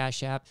 Our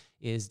Cash App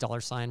is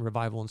 $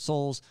 Revival and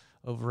Souls.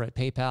 Over at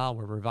PayPal,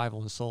 we're Revival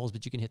and Souls,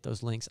 but you can hit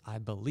those links, I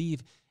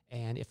believe.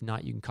 And if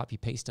not, you can copy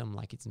paste them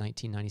like it's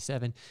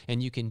 1997,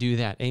 and you can do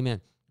that.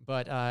 Amen.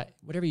 But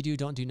whatever you do,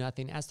 don't do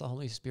nothing. Ask the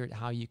Holy Spirit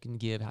how you can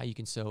give, how you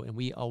can sow. And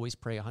we always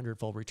pray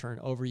 100-fold return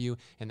over you,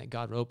 and that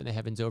God would open the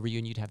heavens over you,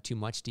 and you'd have too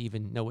much to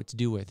even know what to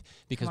do with,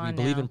 because we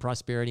believe in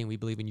prosperity, and we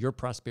believe in your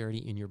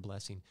prosperity and your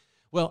blessing.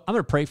 Well, I'm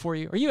going to pray for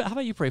you. How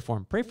about you pray for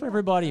them? Pray for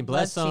everybody and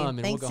bless them.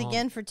 And Thanks we'll go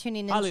again home. for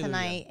tuning in Hallelujah.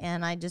 tonight.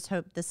 And I just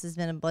hope this has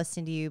been a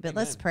blessing to you. But Amen.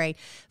 Let's pray.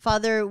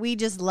 Father, we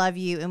just love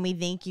you, and we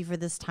thank you for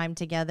this time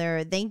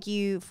together. Thank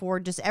you for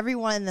just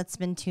everyone that's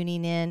been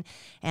tuning in,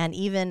 and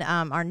even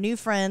our new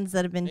friends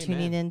that have been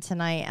tuning in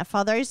tonight.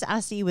 Father, I just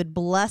ask that you would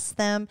bless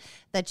them,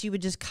 that you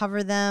would just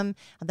cover them,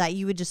 that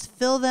you would just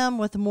fill them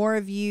with more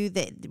of you,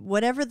 that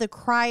whatever the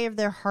cry of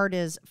their heart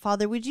is,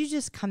 Father, would you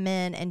just come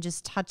in and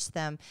just touch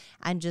them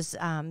and just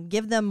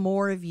give them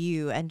more of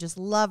you, and just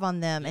love on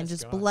them, and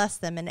just bless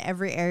them in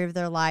every area of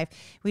their life.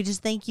 We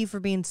just thank you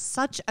for being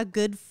such a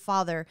good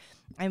Father,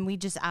 and we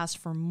just ask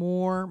for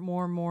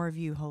more of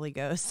you, Holy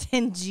Ghost,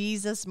 in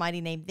Jesus'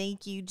 mighty name.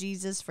 Thank you,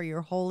 Jesus, for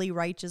your holy,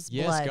 righteous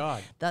blood.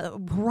 God. The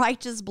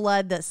righteous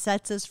blood that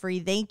sets us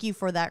free. Thank you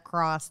for that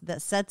cross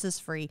that sets us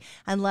free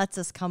and lets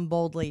us come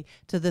boldly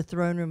to the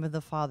throne room of the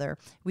Father.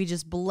 We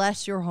just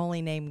bless your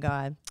holy name,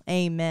 God.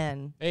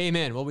 Amen.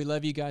 Amen. Well, we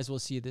love you guys. We'll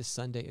see you this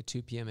Sunday at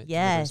 2 p.m. at Yes.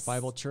 Deliverance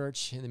Bible Church.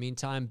 In the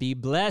meantime, be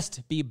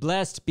blessed, be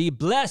blessed, be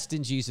blessed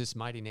in Jesus'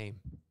 mighty name.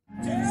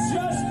 Just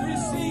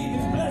receive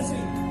his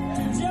blessing.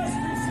 Just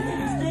receive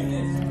his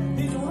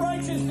goodness, his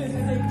righteousness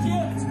as a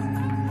gift